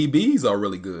those DBs are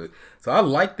really good. So I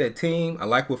like that team. I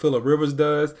like what Phillip Rivers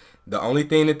does. The only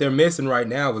thing that they're missing right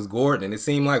now is Gordon. And it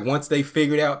seemed like once they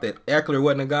figured out that Eckler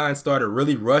wasn't a guy and started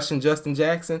really rushing Justin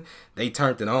Jackson, they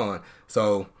turned it on.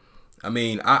 So,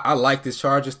 I like this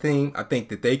Chargers team. I think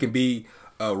that they can be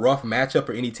a rough matchup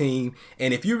for any team.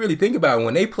 And if you really think about it,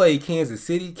 when they played Kansas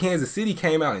City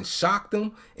came out and shocked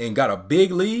them and got a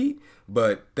big lead,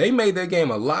 but they made their game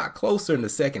a lot closer in the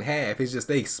second half. It's just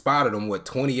they spotted them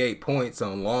 28 points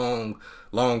on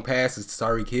long passes to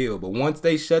Tyreek Hill. But once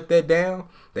they shut that down,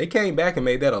 they came back and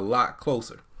made that a lot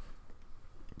closer.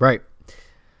 Right.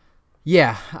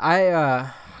 Yeah,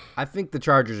 I think the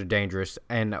Chargers are dangerous.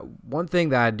 And one thing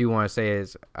that I do want to say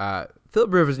is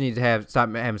Phillip Rivers needs to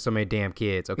stop having so many damn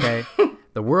kids, okay?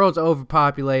 The world's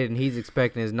overpopulated, and he's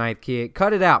expecting his 9th kid.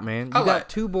 Cut it out, man. You got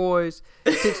 2 boys,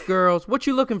 6 girls. What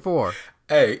you looking for?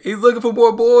 Hey, he's looking for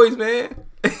more boys, man.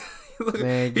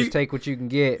 Man, just take what you can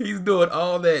get. He's doing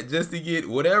all that just to get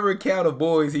whatever count of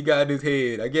boys he got in his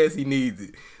head. I guess he needs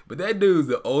it. But that dude's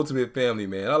the ultimate family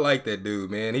man. I like that dude,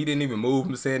 man. He didn't even move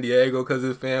from San Diego because of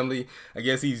his family. I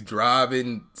guess he's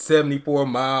driving 74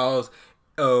 miles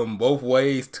both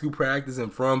ways to practice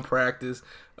and from practice.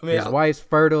 His wife's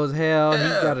fertile as hell. Yeah.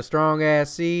 He's got a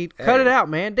strong-ass seed. Cut it out,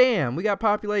 man. Damn, we got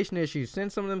population issues.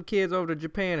 Send some of them kids over to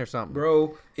Japan or something.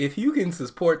 Bro, if you can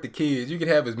support the kids, you can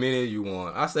have as many as you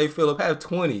want. I say, Phillip, have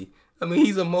 20.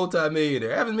 He's a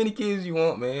multi-millionaire. Have as many kids as you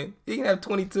want, man. He can have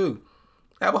 22.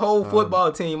 Have a whole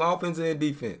football team, offense and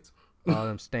defense. All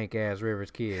them stink-ass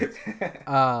Rivers kids.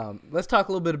 Let's talk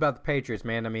a little bit about the Patriots,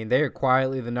 man. They're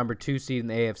quietly the number 2 seed in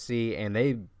the AFC, and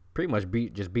they pretty much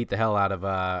beat the hell out of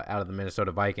the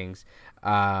Minnesota Vikings.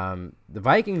 The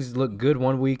Vikings look good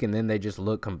one week, and then they just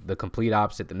look the complete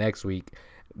opposite the next week.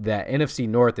 The NFC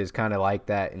North is kind of like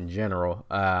that in general.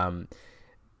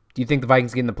 Do you think the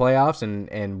Vikings get in the playoffs,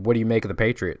 and what do you make of the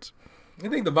Patriots? I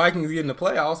think the Vikings get in the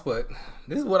playoffs, but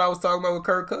this is what I was talking about with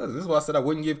Kirk Cousins. This is why I said I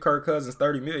wouldn't give Kirk Cousins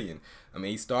 $30 million.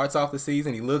 He starts off the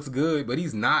season, he looks good, but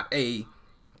he's not a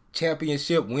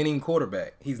championship winning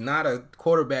quarterback. He's not a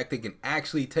quarterback that can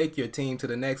actually take your team to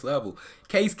the next level.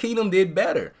 Case Keenum did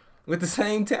better. with the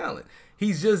same talent.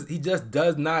 He just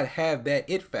does not have that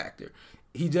it factor.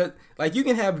 He just like you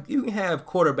can have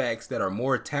quarterbacks that are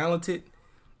more talented,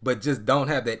 but just don't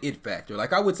have that it factor.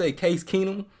 Like I would say Case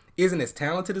Keenum isn't as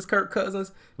talented as Kirk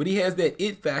Cousins, but he has that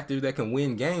it factor that can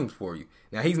win games for you.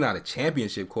 Now he's not a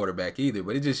championship quarterback either,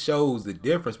 but it just shows the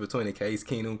difference between a Case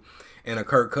Keenum and a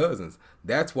Kirk Cousins.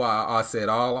 That's why I said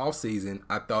all offseason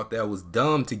I thought that was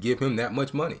dumb to give him that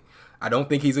much money. I don't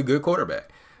think he's a good quarterback.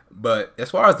 But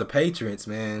as far as the Patriots,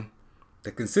 man,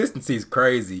 the consistency is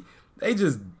crazy. They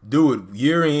just do it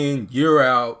year in, year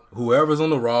out. Whoever's on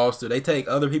the roster, they take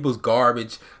other people's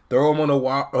garbage, throw them on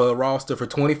the roster for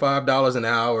 $25 an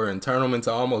hour, and turn them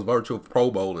into almost virtual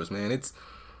Pro Bowlers. Man,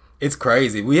 it's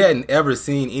crazy. We hadn't ever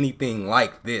seen anything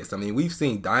like this. I mean, we've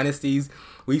seen dynasties,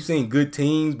 we've seen good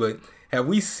teams, but have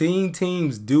we seen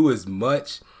teams do as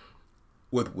much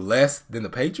with less than the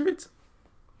Patriots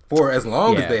for as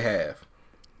long as they have?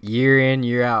 Year in,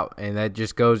 year out, and that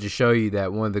just goes to show you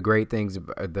that one of the great things,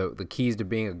 the keys to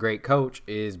being a great coach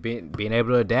is being able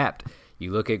to adapt.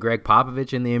 You look at Greg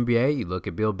Popovich in the NBA, you look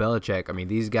at Bill Belichick. I mean,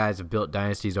 these guys have built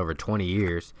dynasties over 20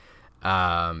 years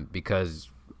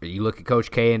because you look at Coach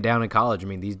K and down in college. I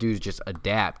mean, these dudes just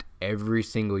adapt every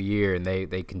single year, and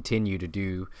they continue to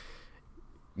do,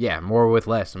 more with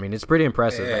less. I mean, it's pretty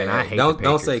impressive, and I hate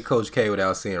don't say Coach K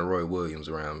without seeing Roy Williams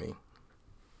around me.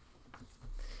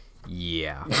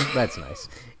 Yeah, that's nice.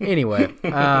 Anyway,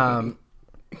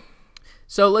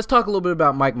 so let's talk a little bit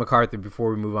about Mike McCarthy before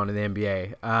we move on to the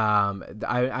NBA.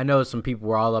 I know some people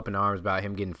were all up in arms about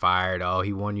him getting fired. Oh,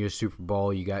 he won you a Super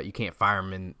Bowl. You can't fire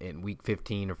him in week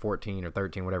 15 or 14 or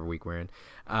 13, whatever week we're in.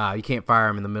 You can't fire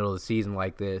him in the middle of the season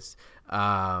like this.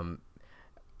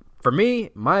 For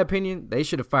me, my opinion, they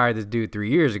should have fired this dude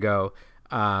 3 years ago.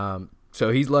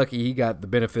 So he's lucky he got the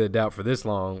benefit of the doubt for this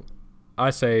long. I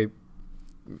say,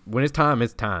 when it's time,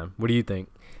 it's time. What do you think?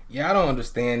 Yeah, I don't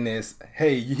understand this.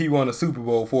 Hey, he won a Super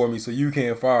Bowl for me, so you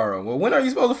can't fire him. Well, when are you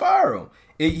supposed to fire him?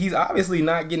 He's obviously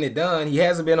not getting it done. He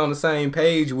hasn't been on the same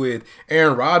page with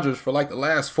Aaron Rodgers for like the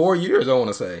last 4 years, I want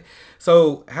to say.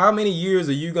 So how many years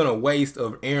are you going to waste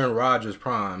of Aaron Rodgers'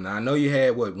 prime? Now, I know you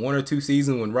had, 1 or 2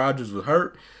 seasons when Rodgers was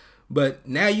hurt, but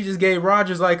now you just gave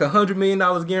Rodgers like $100 million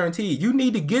guaranteed. You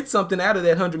need to get something out of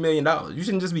that $100 million. You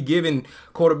shouldn't just be giving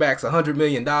quarterbacks $100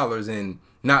 million and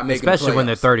not making the especially when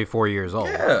they're 34 years old.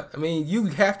 Yeah, I mean, you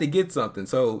have to get something.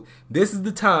 So this is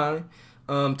the time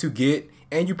to get,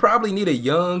 and you probably need a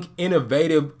young,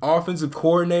 innovative offensive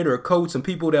coordinator or coach, some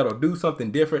people that'll do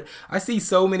something different. I see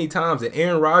so many times that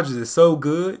Aaron Rodgers is so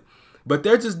good, but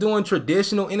they're just doing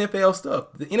traditional NFL stuff.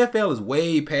 The NFL is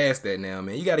way past that now,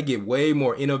 man. You got to get way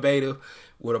more innovative.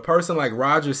 With a person like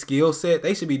Rodgers' skill set,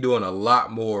 they should be doing a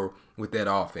lot more with that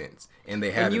offense, and they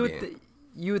haven't been.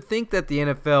 You would think that the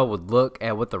NFL would look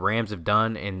at what the Rams have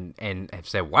done and have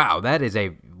said, wow,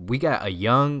 we got a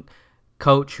young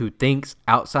coach who thinks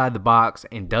outside the box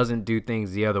and doesn't do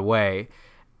things the other way.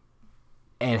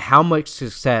 And how much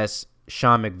success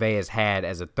Sean McVay has had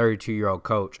as a 32-year-old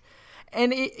coach.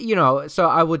 And, so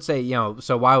I would say,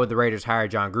 so why would the Raiders hire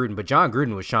John Gruden? But John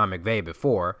Gruden was Sean McVay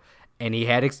before, and he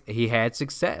had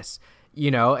success.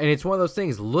 And it's one of those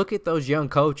things. Look at those young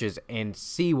coaches and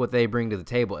see what they bring to the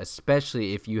table,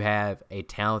 especially if you have a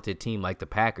talented team like the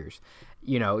Packers.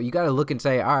 You got to look and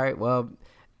say, all right, well,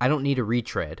 I don't need a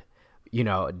retread.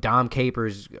 Dom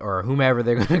Capers or whomever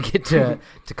they're going to get to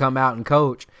come out and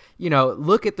coach.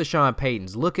 Look at the Sean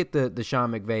Paytons. Look at the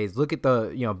Sean McVays. Look at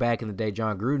the, back in the day,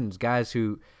 John Gruden's, guys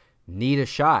who need a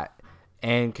shot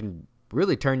and can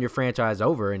really turn your franchise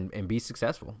over and be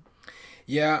successful.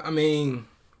 Yeah, I mean,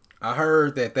 I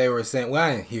heard that they were saying, well,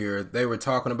 I didn't hear, they were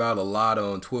talking about a lot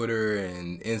on Twitter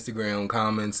and Instagram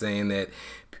comments saying that,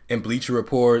 in Bleacher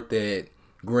Report, that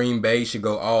Green Bay should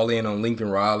go all in on Lincoln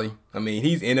Riley. I mean,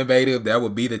 he's innovative. That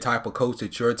would be the type of coach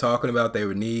that you're talking about they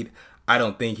would need. I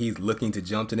don't think he's looking to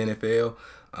jump to the NFL.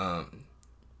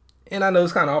 And I know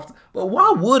it's kind of off, but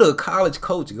why would a college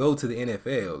coach go to the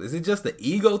NFL? Is it just the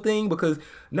ego thing? Because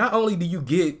not only do you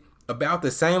get about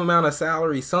the same amount of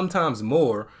salary, sometimes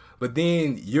more, but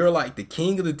then you're like the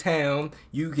king of the town.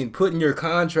 You can put in your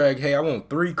contract, hey, I want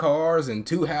 3 cars and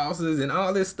 2 houses and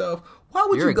all this stuff. Why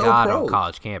would you go pro? You're a god on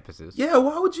college campuses. Yeah,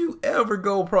 why would you ever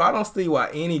go pro? I don't see why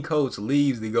any coach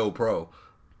leaves to go pro.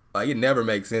 Like, it never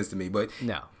makes sense to me. But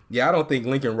no. Yeah, I don't think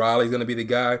Lincoln Riley's going to be the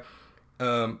guy.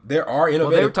 There are innovative Well,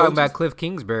 they were talking coaches. about Cliff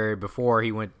Kingsbury before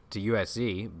he went to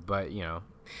USC, but,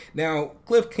 Now,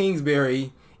 Cliff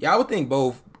Kingsbury, I would think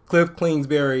both Cliff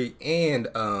Kingsbury and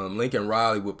Lincoln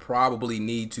Riley would probably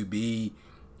need to be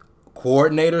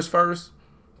coordinators first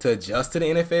to adjust to the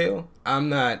NFL.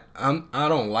 I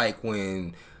don't like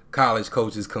when college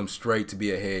coaches come straight to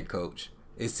be a head coach.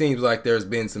 it seems like there's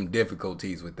been some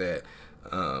difficulties with that.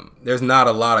 There's not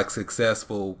a lot of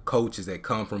successful coaches that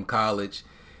come from college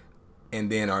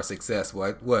and then are successful.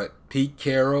 Like what? Pete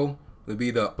Carroll would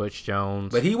be the Butch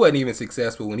Jones, but he wasn't even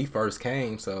successful when he first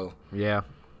came. So yeah.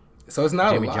 So it's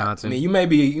not Jimmy a lot. Johnson. I mean, you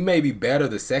may be better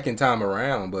the second time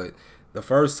around, but the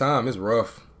first time is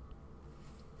rough.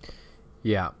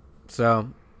 Yeah. So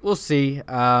we'll see.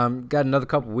 Got another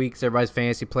couple weeks. Everybody's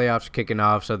fantasy playoffs are kicking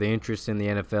off, so the interest in the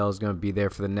NFL is going to be there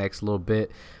for the next little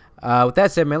bit. With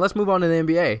that said, man, let's move on to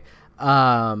the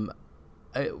NBA.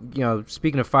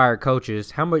 Speaking of fired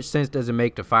coaches, how much sense does it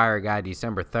make to fire a guy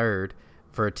December 3rd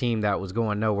for a team that was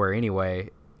going nowhere anyway,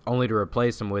 only to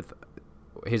replace him with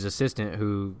his assistant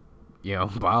who,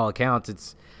 by all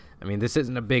accounts, this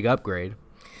isn't a big upgrade.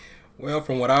 Well,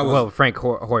 from what I was... Frank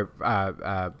Fred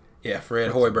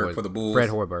Hoiberg for the Bulls. Fred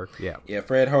Hoiberg, yeah. Yeah,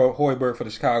 Fred Hoiberg for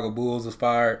the Chicago Bulls was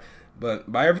fired.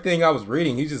 But by everything I was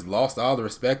reading, he just lost all the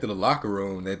respect of the locker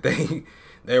room. That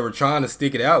they were trying to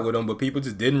stick it out with him, but people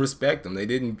just didn't respect him. They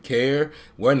didn't care,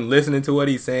 wasn't listening to what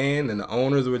he's saying, and the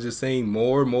owners were just saying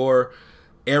more and more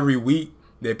every week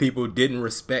that people didn't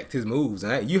respect his moves.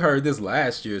 And you heard this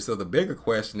last year, so the bigger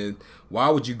question is, why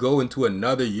would you go into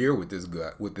another year with this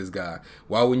guy?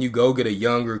 Why wouldn't you go get a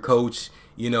younger coach,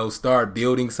 start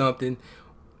building something?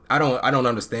 I don't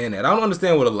understand that. I don't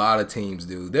understand what a lot of teams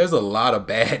do. There's a lot of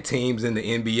bad teams in the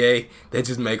NBA that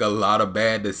just make a lot of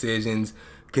bad decisions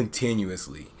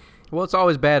continuously. Well, it's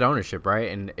always bad ownership, right?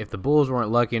 And if the Bulls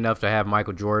weren't lucky enough to have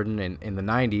Michael Jordan in the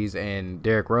 90s and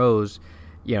Derrick Rose,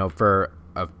 for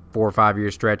a 4 or 5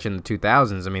 year stretch in the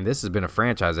 2000s, this has been a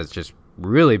franchise that's just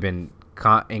really been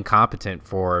incompetent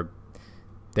for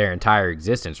their entire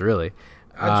existence, really.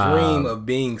 I dream of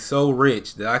being so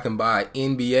rich that I can buy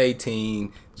an NBA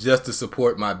team just to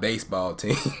support my baseball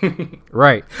team.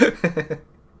 Right.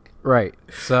 Right.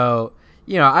 So,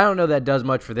 I don't know that does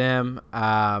much for them.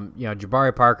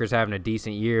 Jabari Parker's having a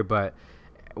decent year, but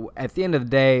at the end of the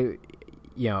day,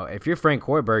 if you're Frank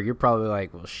Hoiberg, you're probably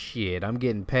like, well, shit, I'm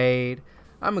getting paid.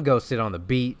 I'm going to go sit on the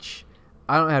beach.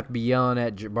 I don't have to be yelling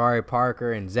at Jabari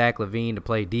Parker and Zach LaVine to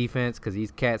play defense because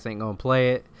these cats ain't going to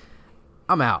play it.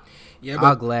 I'm out. Yeah,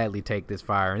 I'll gladly take this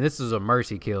fire. And this is a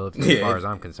mercy kill as far as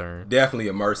I'm concerned. Definitely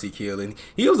a mercy kill. And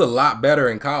he was a lot better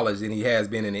in college than he has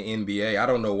been in the NBA. I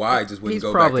don't know why he just wouldn't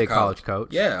go back to college. He's probably a college coach.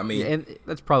 Yeah, and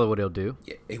that's probably what he'll do.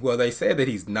 Yeah, well, they said that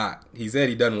he's not. He said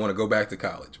he doesn't want to go back to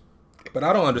college. But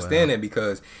I don't understand that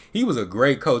because he was a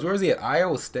great coach. Where is he at?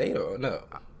 Iowa State or no?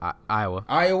 Iowa.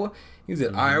 Iowa? He was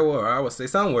at Iowa or Iowa State,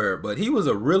 somewhere. But he was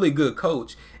a really good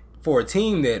coach for a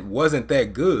team that wasn't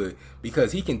that good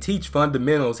because he can teach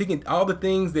fundamentals. He can all the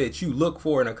things that you look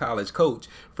for in a college coach,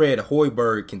 Fred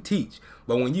Hoiberg can teach.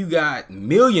 But when you got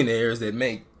millionaires that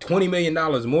make $20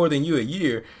 million more than you a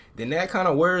year, then that kind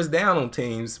of wears down on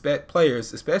teams,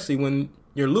 players, especially when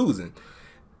you're losing.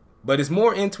 But it's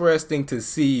more interesting to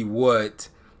see what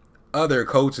other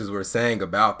coaches were saying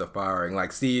about the firing.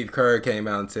 Like Steve Kerr came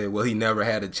out and said, well, he never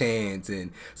had a chance,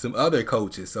 and some other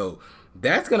coaches. So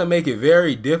that's going to make it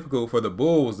very difficult for the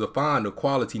Bulls to find a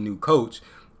quality new coach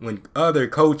when other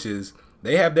coaches,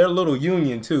 they have their little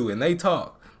union too, and they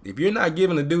talk. If you're not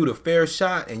giving the dude a fair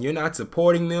shot and you're not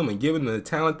supporting them and giving them the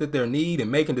talent that they need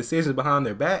and making decisions behind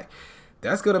their back,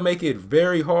 that's going to make it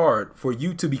very hard for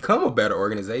you to become a better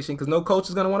organization because no coach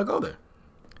is going to want to go there.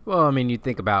 Well, you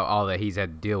think about all that he's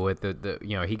had to deal with.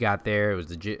 He got there. It was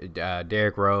the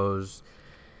Derrick Rose,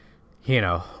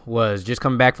 was just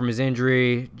coming back from his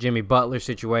injury. Jimmy Butler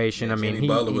situation. Yeah, Jimmy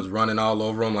Butler was running all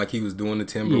over him like he was doing the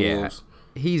Timberwolves.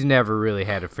 Yeah, he's never really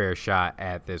had a fair shot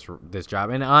at this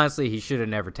job. And honestly, he should have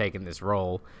never taken this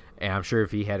role. And I'm sure if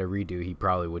he had a redo, he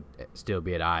probably would still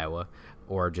be at Iowa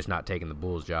or just not taking the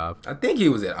Bulls job. I think he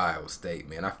was at Iowa State,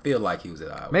 man. I feel like he was at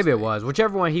Iowa State. Maybe it was.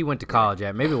 Whichever one he went to college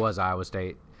at. Maybe it was Iowa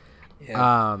State.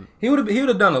 Yeah. He would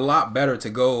have done a lot better to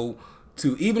go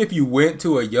to, even if you went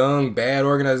to a young bad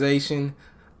organization.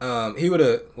 He would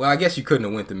have. Well, I guess you couldn't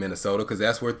have went to Minnesota because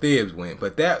that's where Thibs went.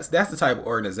 But that's the type of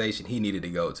organization he needed to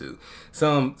go to.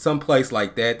 Some place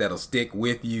like that'll stick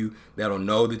with you, that'll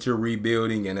know that you're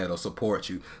rebuilding, and that'll support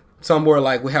you. Somewhere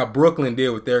like how Brooklyn did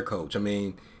with their coach.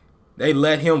 They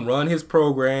let him run his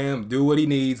program, do what he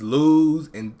needs, lose,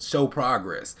 and show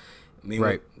progress.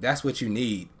 Right. That's what you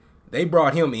need. They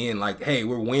brought him in like, hey,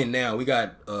 we're winning now. We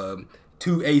got 2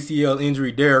 ACL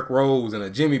injury Derrick Rose and a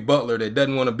Jimmy Butler that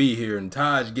doesn't want to be here and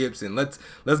Taj Gibson. Let's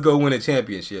go win a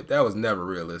championship. That was never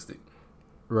realistic.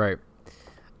 Right.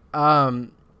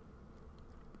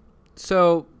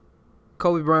 So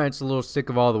Kobe Bryant's a little sick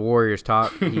of all the Warriors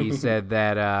talk. He said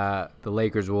that the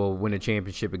Lakers will win a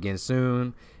championship again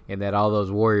soon and that all those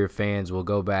Warrior fans will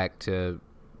go back to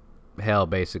hell,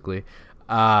 basically.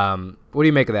 What do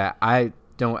you make of that? I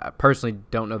personally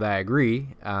don't know that I agree.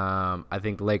 I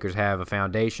think the Lakers have a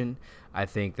foundation. I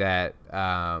think that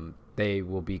they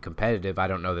will be competitive. I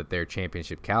don't know that they're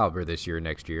championship caliber this year or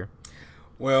next year.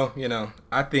 Well,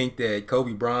 I think that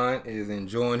Kobe Bryant is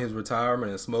enjoying his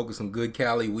retirement and smoking some good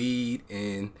Cali weed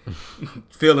and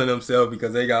feeling himself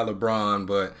because they got LeBron.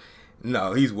 But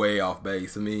no, he's way off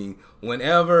base. I mean,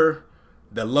 whenever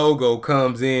the logo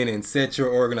comes in and sets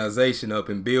your organization up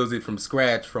and builds it from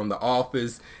scratch, from the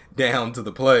office down to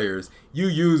the players, you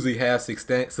usually have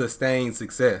sustained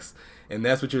success. And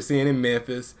that's what you're seeing in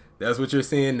Memphis. That's what you're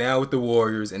seeing now with the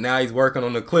Warriors. And now he's working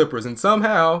on the Clippers. And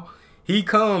somehow he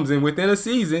comes, and within a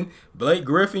season, Blake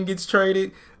Griffin gets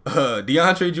traded,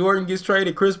 DeAndre Jordan gets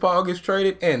traded, Chris Paul gets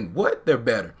traded, and what? They're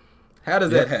better. How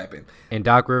does that happen? And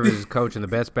Doc Rivers is coaching the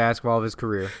best basketball of his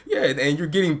career. Yeah, and you're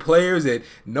getting players that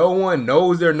no one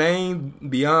knows their name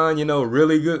beyond,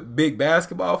 really good big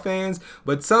basketball fans,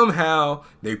 but somehow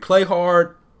they play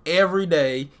hard every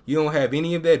day. You don't have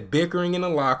any of that bickering in the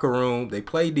locker room. They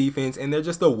play defense, and they're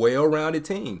just a well-rounded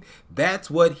team. That's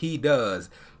what he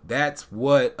does. That's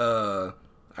what I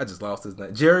just lost his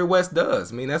name. Jerry West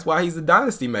does. I mean, that's why he's a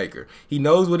dynasty maker. He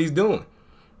knows what he's doing.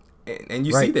 And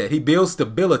you see that. He builds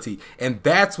stability. And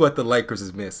that's what the Lakers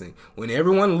is missing. When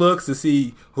everyone looks to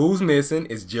see who's missing,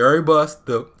 it's Jerry Buss,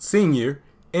 the senior,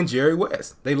 and Jerry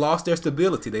West. They lost their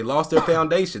stability. They lost their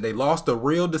foundation. They lost the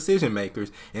real decision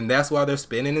makers. And that's why they're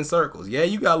spinning in circles. Yeah,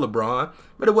 you got LeBron,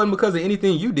 but it wasn't because of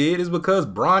anything you did. It's because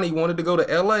Bronny wanted to go to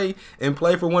L.A. and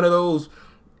play for one of those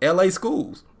L.A.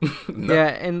 schools. No. Yeah,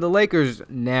 and the Lakers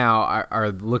now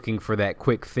are looking for that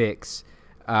quick fix.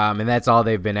 And that's all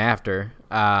they've been after.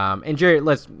 And Jerry,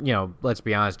 let's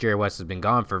be honest, Jerry West has been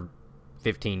gone for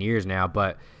 15 years now,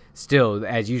 but still,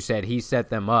 as you said, he set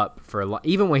them up for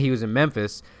even when he was in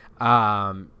Memphis.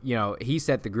 He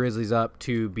set the Grizzlies up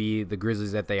to be the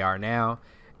Grizzlies that they are now.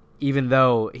 Even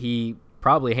though he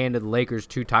probably handed the Lakers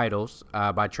 2 titles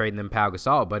by trading them Pau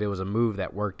Gasol, but it was a move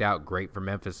that worked out great for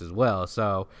Memphis as well.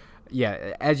 So,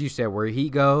 yeah, as you said, where he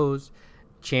goes,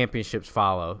 championships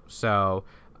follow. So.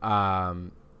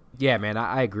 Yeah, man,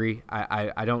 I agree.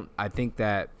 I think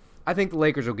the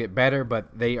Lakers will get better,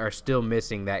 but they are still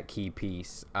missing that key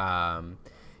piece. As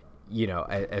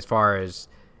far as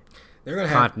they're gonna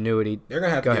continuity, they're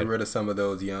gonna have to get rid of some of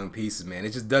those young pieces, man.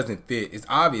 It just doesn't fit. It's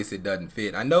obvious it doesn't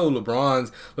fit. I know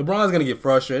LeBron's gonna get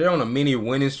frustrated. They're on a mini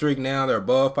winning streak now. They're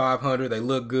above 500. They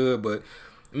look good, but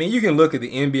I mean, you can look at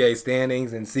the NBA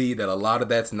standings and see that a lot of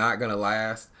that's not gonna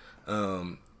last.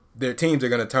 Their teams are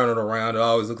going to turn it around. It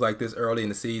always looks like this early in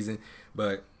the season.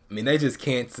 But, I mean, they just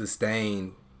can't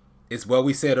sustain. It's what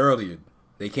we said earlier.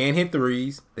 They can't hit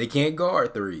threes. They can't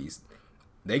guard threes.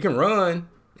 They can run.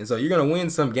 And so you're going to win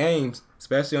some games,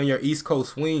 especially on your East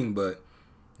Coast swing. But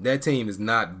that team is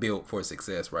not built for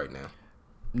success right now.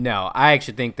 No, I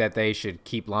actually think that they should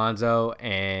keep Lonzo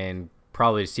and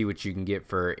probably see what you can get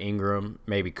for Ingram,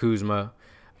 maybe Kuzma.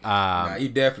 You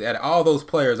definitely, out of all those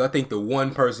players, I think the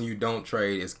one person you don't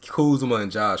trade is Kuzma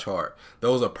and Josh Hart.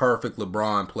 Those are perfect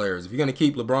LeBron players. If you're going to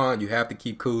keep LeBron, you have to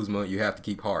keep Kuzma, you have to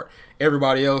keep Hart.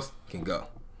 Everybody else can go.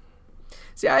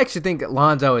 See, I actually think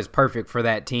Lonzo is perfect for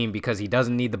that team because he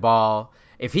doesn't need the ball.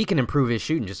 If he can improve his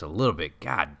shooting just a little bit,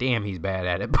 god damn, he's bad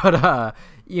at it. But,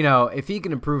 if he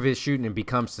can improve his shooting and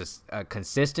become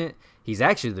consistent, he's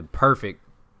actually the perfect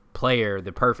player,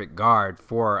 the perfect guard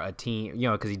for a team,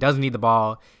 because he doesn't need the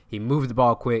ball, he moves the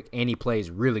ball quick, and he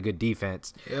plays really good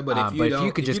defense. Yeah, but if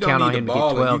you could just count on him to get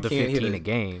 12 to 15 a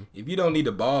game. If you don't need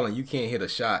the ball and you can't hit a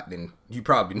shot, then you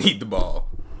probably need the ball.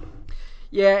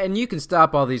 Yeah, and you can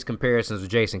stop all these comparisons with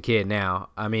Jason Kidd now.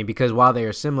 I mean, because while they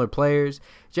are similar players,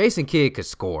 Jason Kidd could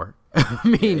score. I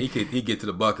mean, he get to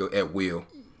the bucket at will.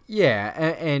 Yeah,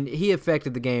 and he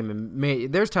affected the game.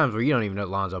 And there's times where you don't even know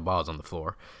Lonzo Ball's on the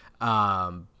floor.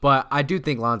 But I do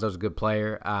think Lonzo's a good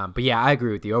player. But yeah, I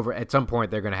agree with you. At some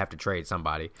point, they're going to have to trade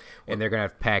somebody, and they're going to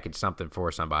have to package something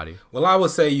for somebody. Well, I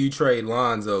would say you trade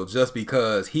Lonzo just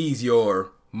because he's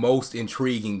your most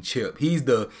intriguing chip. He's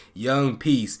the young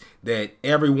piece that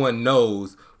everyone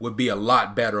knows would be a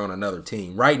lot better on another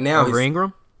team. Right now, over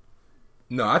Ingram?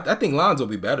 No, I think Lonzo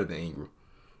will be better than Ingram.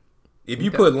 If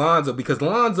you put Lonzo, because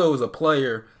Lonzo is a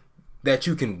player that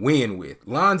you can win with.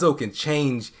 Lonzo can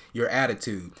change your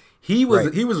attitude. He was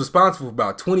responsible for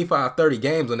about 25, 30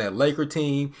 games on that Laker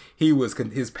team.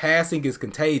 His passing is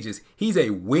contagious. He's a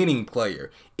winning player.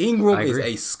 Ingram is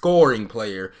a scoring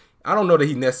player. I don't know that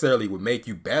he necessarily would make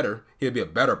you better. He'll be a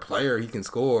better player. He can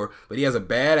score, but he has a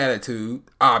bad attitude,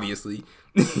 obviously.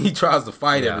 He tries to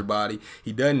fight everybody.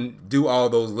 He doesn't do all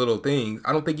those little things.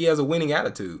 I don't think he has a winning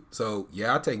attitude. So,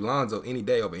 yeah, I'll take Lonzo any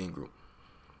day over Ingram.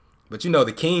 But you know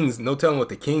the Kings, no telling what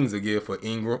the Kings will give for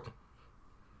Ingram.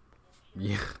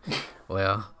 Yeah.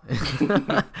 Well,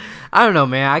 I don't know,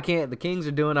 man. I can't. The Kings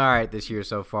are doing all right this year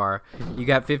so far. You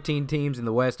got 15 teams in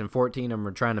the West, and 14 of them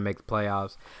are trying to make the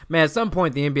playoffs. Man, at some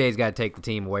point, the NBA's got to take the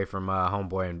team away from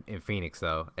homeboy in Phoenix,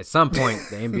 though. At some point,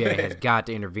 the NBA has got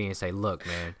to intervene and say, look,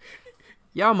 man,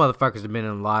 y'all motherfuckers have been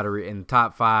in the lottery in the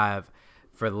top 5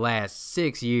 for the last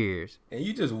 6 years. And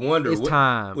you just wonder,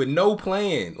 time. With no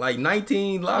plan, like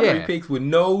 19 lottery picks with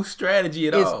no strategy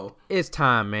at all. It's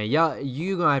time, man.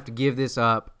 You gonna have to give this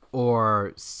up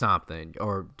or something,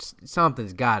 or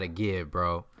something's got to give,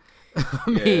 bro. I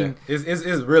mean, it's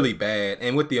really bad.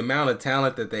 And with the amount of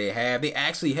talent that they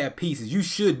actually have pieces. You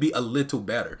should be a little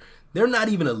better. They're not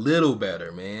even a little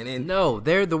better, man. And no,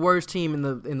 they're the worst team in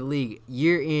the league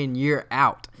year in, year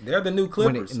out. They're the new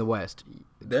Clippers in the West.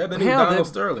 They're the new Donald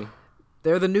Sterling.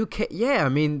 They're the new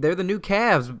they're the new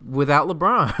Cavs without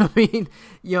LeBron. I mean,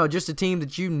 just a team that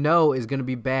is going to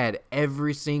be bad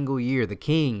every single year. The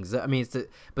Kings. I mean,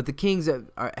 but the Kings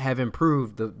have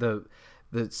improved. The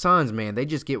Suns, man, they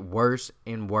just get worse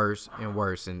and worse and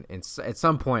worse. And at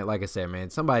some point, like I said,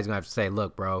 man, somebody's going to have to say,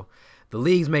 look, bro, the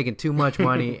league's making too much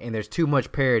money and there's too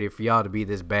much parity for y'all to be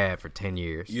this bad for 10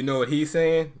 years. You know what he's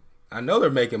saying? I know they're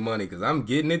making money because I'm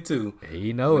getting it too.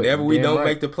 Whenever we don't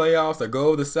make the playoffs or go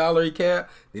over the salary cap,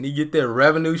 then you get their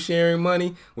revenue sharing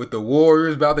money with the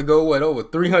Warriors about to go, over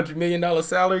 $300 million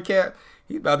salary cap.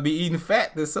 He's about to be eating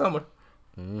fat this summer.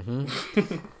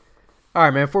 Mm-hmm. All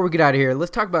right, man, before we get out of here,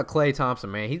 let's talk about Klay Thompson,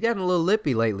 man. He's gotten a little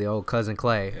lippy lately, old cousin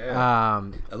Klay. Yeah.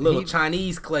 A little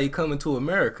Chinese Klay coming to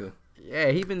America.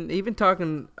 Yeah, he's been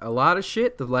talking a lot of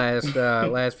shit the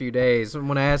last few days.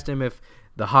 When I asked him if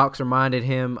the Hawks reminded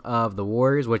him of the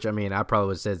Warriors, which, I mean, I probably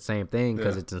would have said the same thing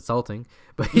because it's insulting.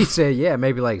 But he said, yeah,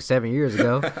 maybe like 7 years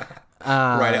ago.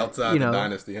 Right outside the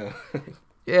dynasty, huh?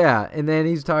 Yeah, and then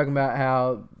he's talking about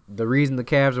how the reason the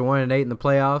Cavs are 1-8 in the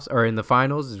playoffs or in the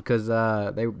finals is because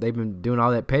they've been doing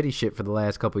all that petty shit for the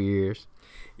last couple of years.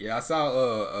 Yeah, I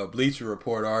saw a Bleacher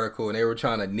Report article, and they were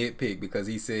trying to nitpick because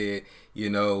he said,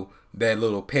 that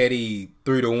little petty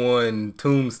 3-1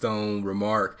 tombstone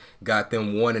remark got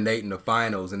them 1-8 in the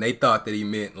finals, and they thought that he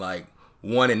meant like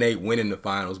 1-8 winning the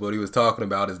finals. What he was talking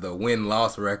about is the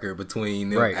win-loss record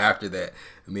between them after that.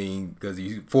 I mean, because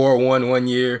he 4-1 one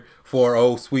year,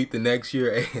 4-0 sweep the next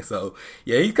year. So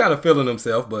yeah, he's kind of feeling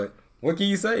himself. But what can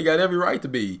you say? You got every right to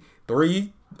be.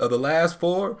 3 of the last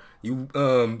 4, you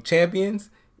champions.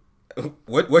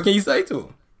 What can you say to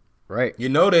him? Right. You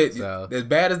know that as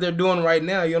bad as they're doing right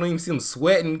now, you don't even see them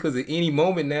sweating because at any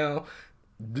moment now,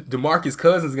 DeMarcus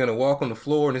Cousins is going to walk on the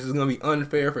floor, and this is going to be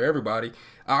unfair for everybody.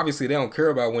 Obviously, they don't care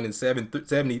about winning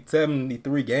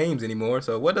 73 games anymore,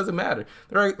 so what does it matter?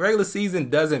 The regular season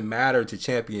doesn't matter to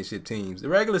championship teams. The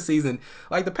regular season,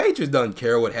 like the Patriots doesn't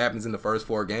care what happens in the first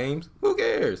 4 games. Who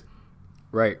cares?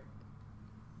 Right.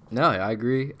 No, I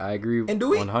agree. And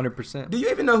 100%. Do you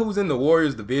even know who's in the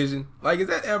Warriors division? Like, is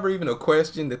that ever even a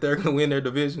question that they're going to win their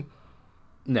division?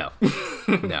 No.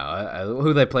 No.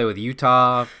 Who they play with?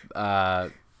 Utah? I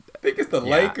think it's the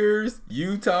Lakers,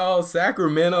 Utah,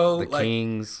 Sacramento. The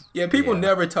Kings. Yeah, people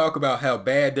never talk about how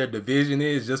bad their division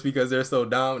is just because they're so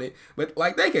dominant. But,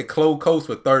 like, they could coast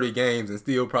for 30 games and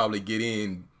still probably get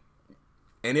in.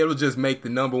 And it'll just make the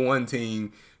number 1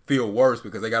 team feel worse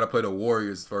because they got to play the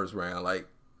Warriors first round. Like,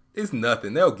 it's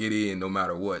nothing. They'll get in no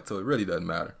matter what, so it really doesn't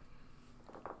matter.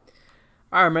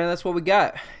 All right, man, that's what we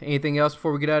got. Anything else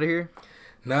before we get out of here?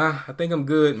 Nah, I think I'm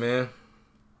good, man.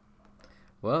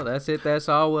 Well, that's it. That's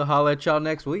all. We'll holler at y'all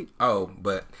next week. Oh,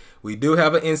 but we do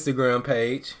have an Instagram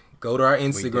page. Go to our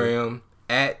Instagram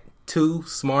at 2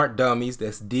 Smart Dummies.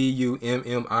 That's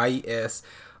DUMMIES.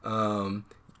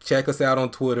 Check us out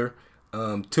on Twitter.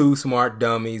 2 Smart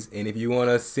Dummies. And if you want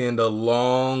to send a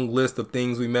long list of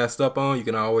things we messed up on, you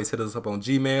can always hit us up on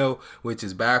Gmail, which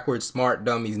is backwards Smart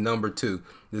Dummies number 2.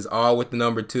 This is all with the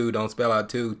number 2. Don't spell out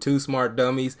 2. 2 Smart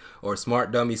Dummies or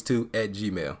Smart Dummies 2 at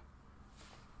Gmail.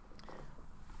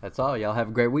 That's all. Y'all have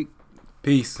a great week.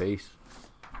 Peace. Peace.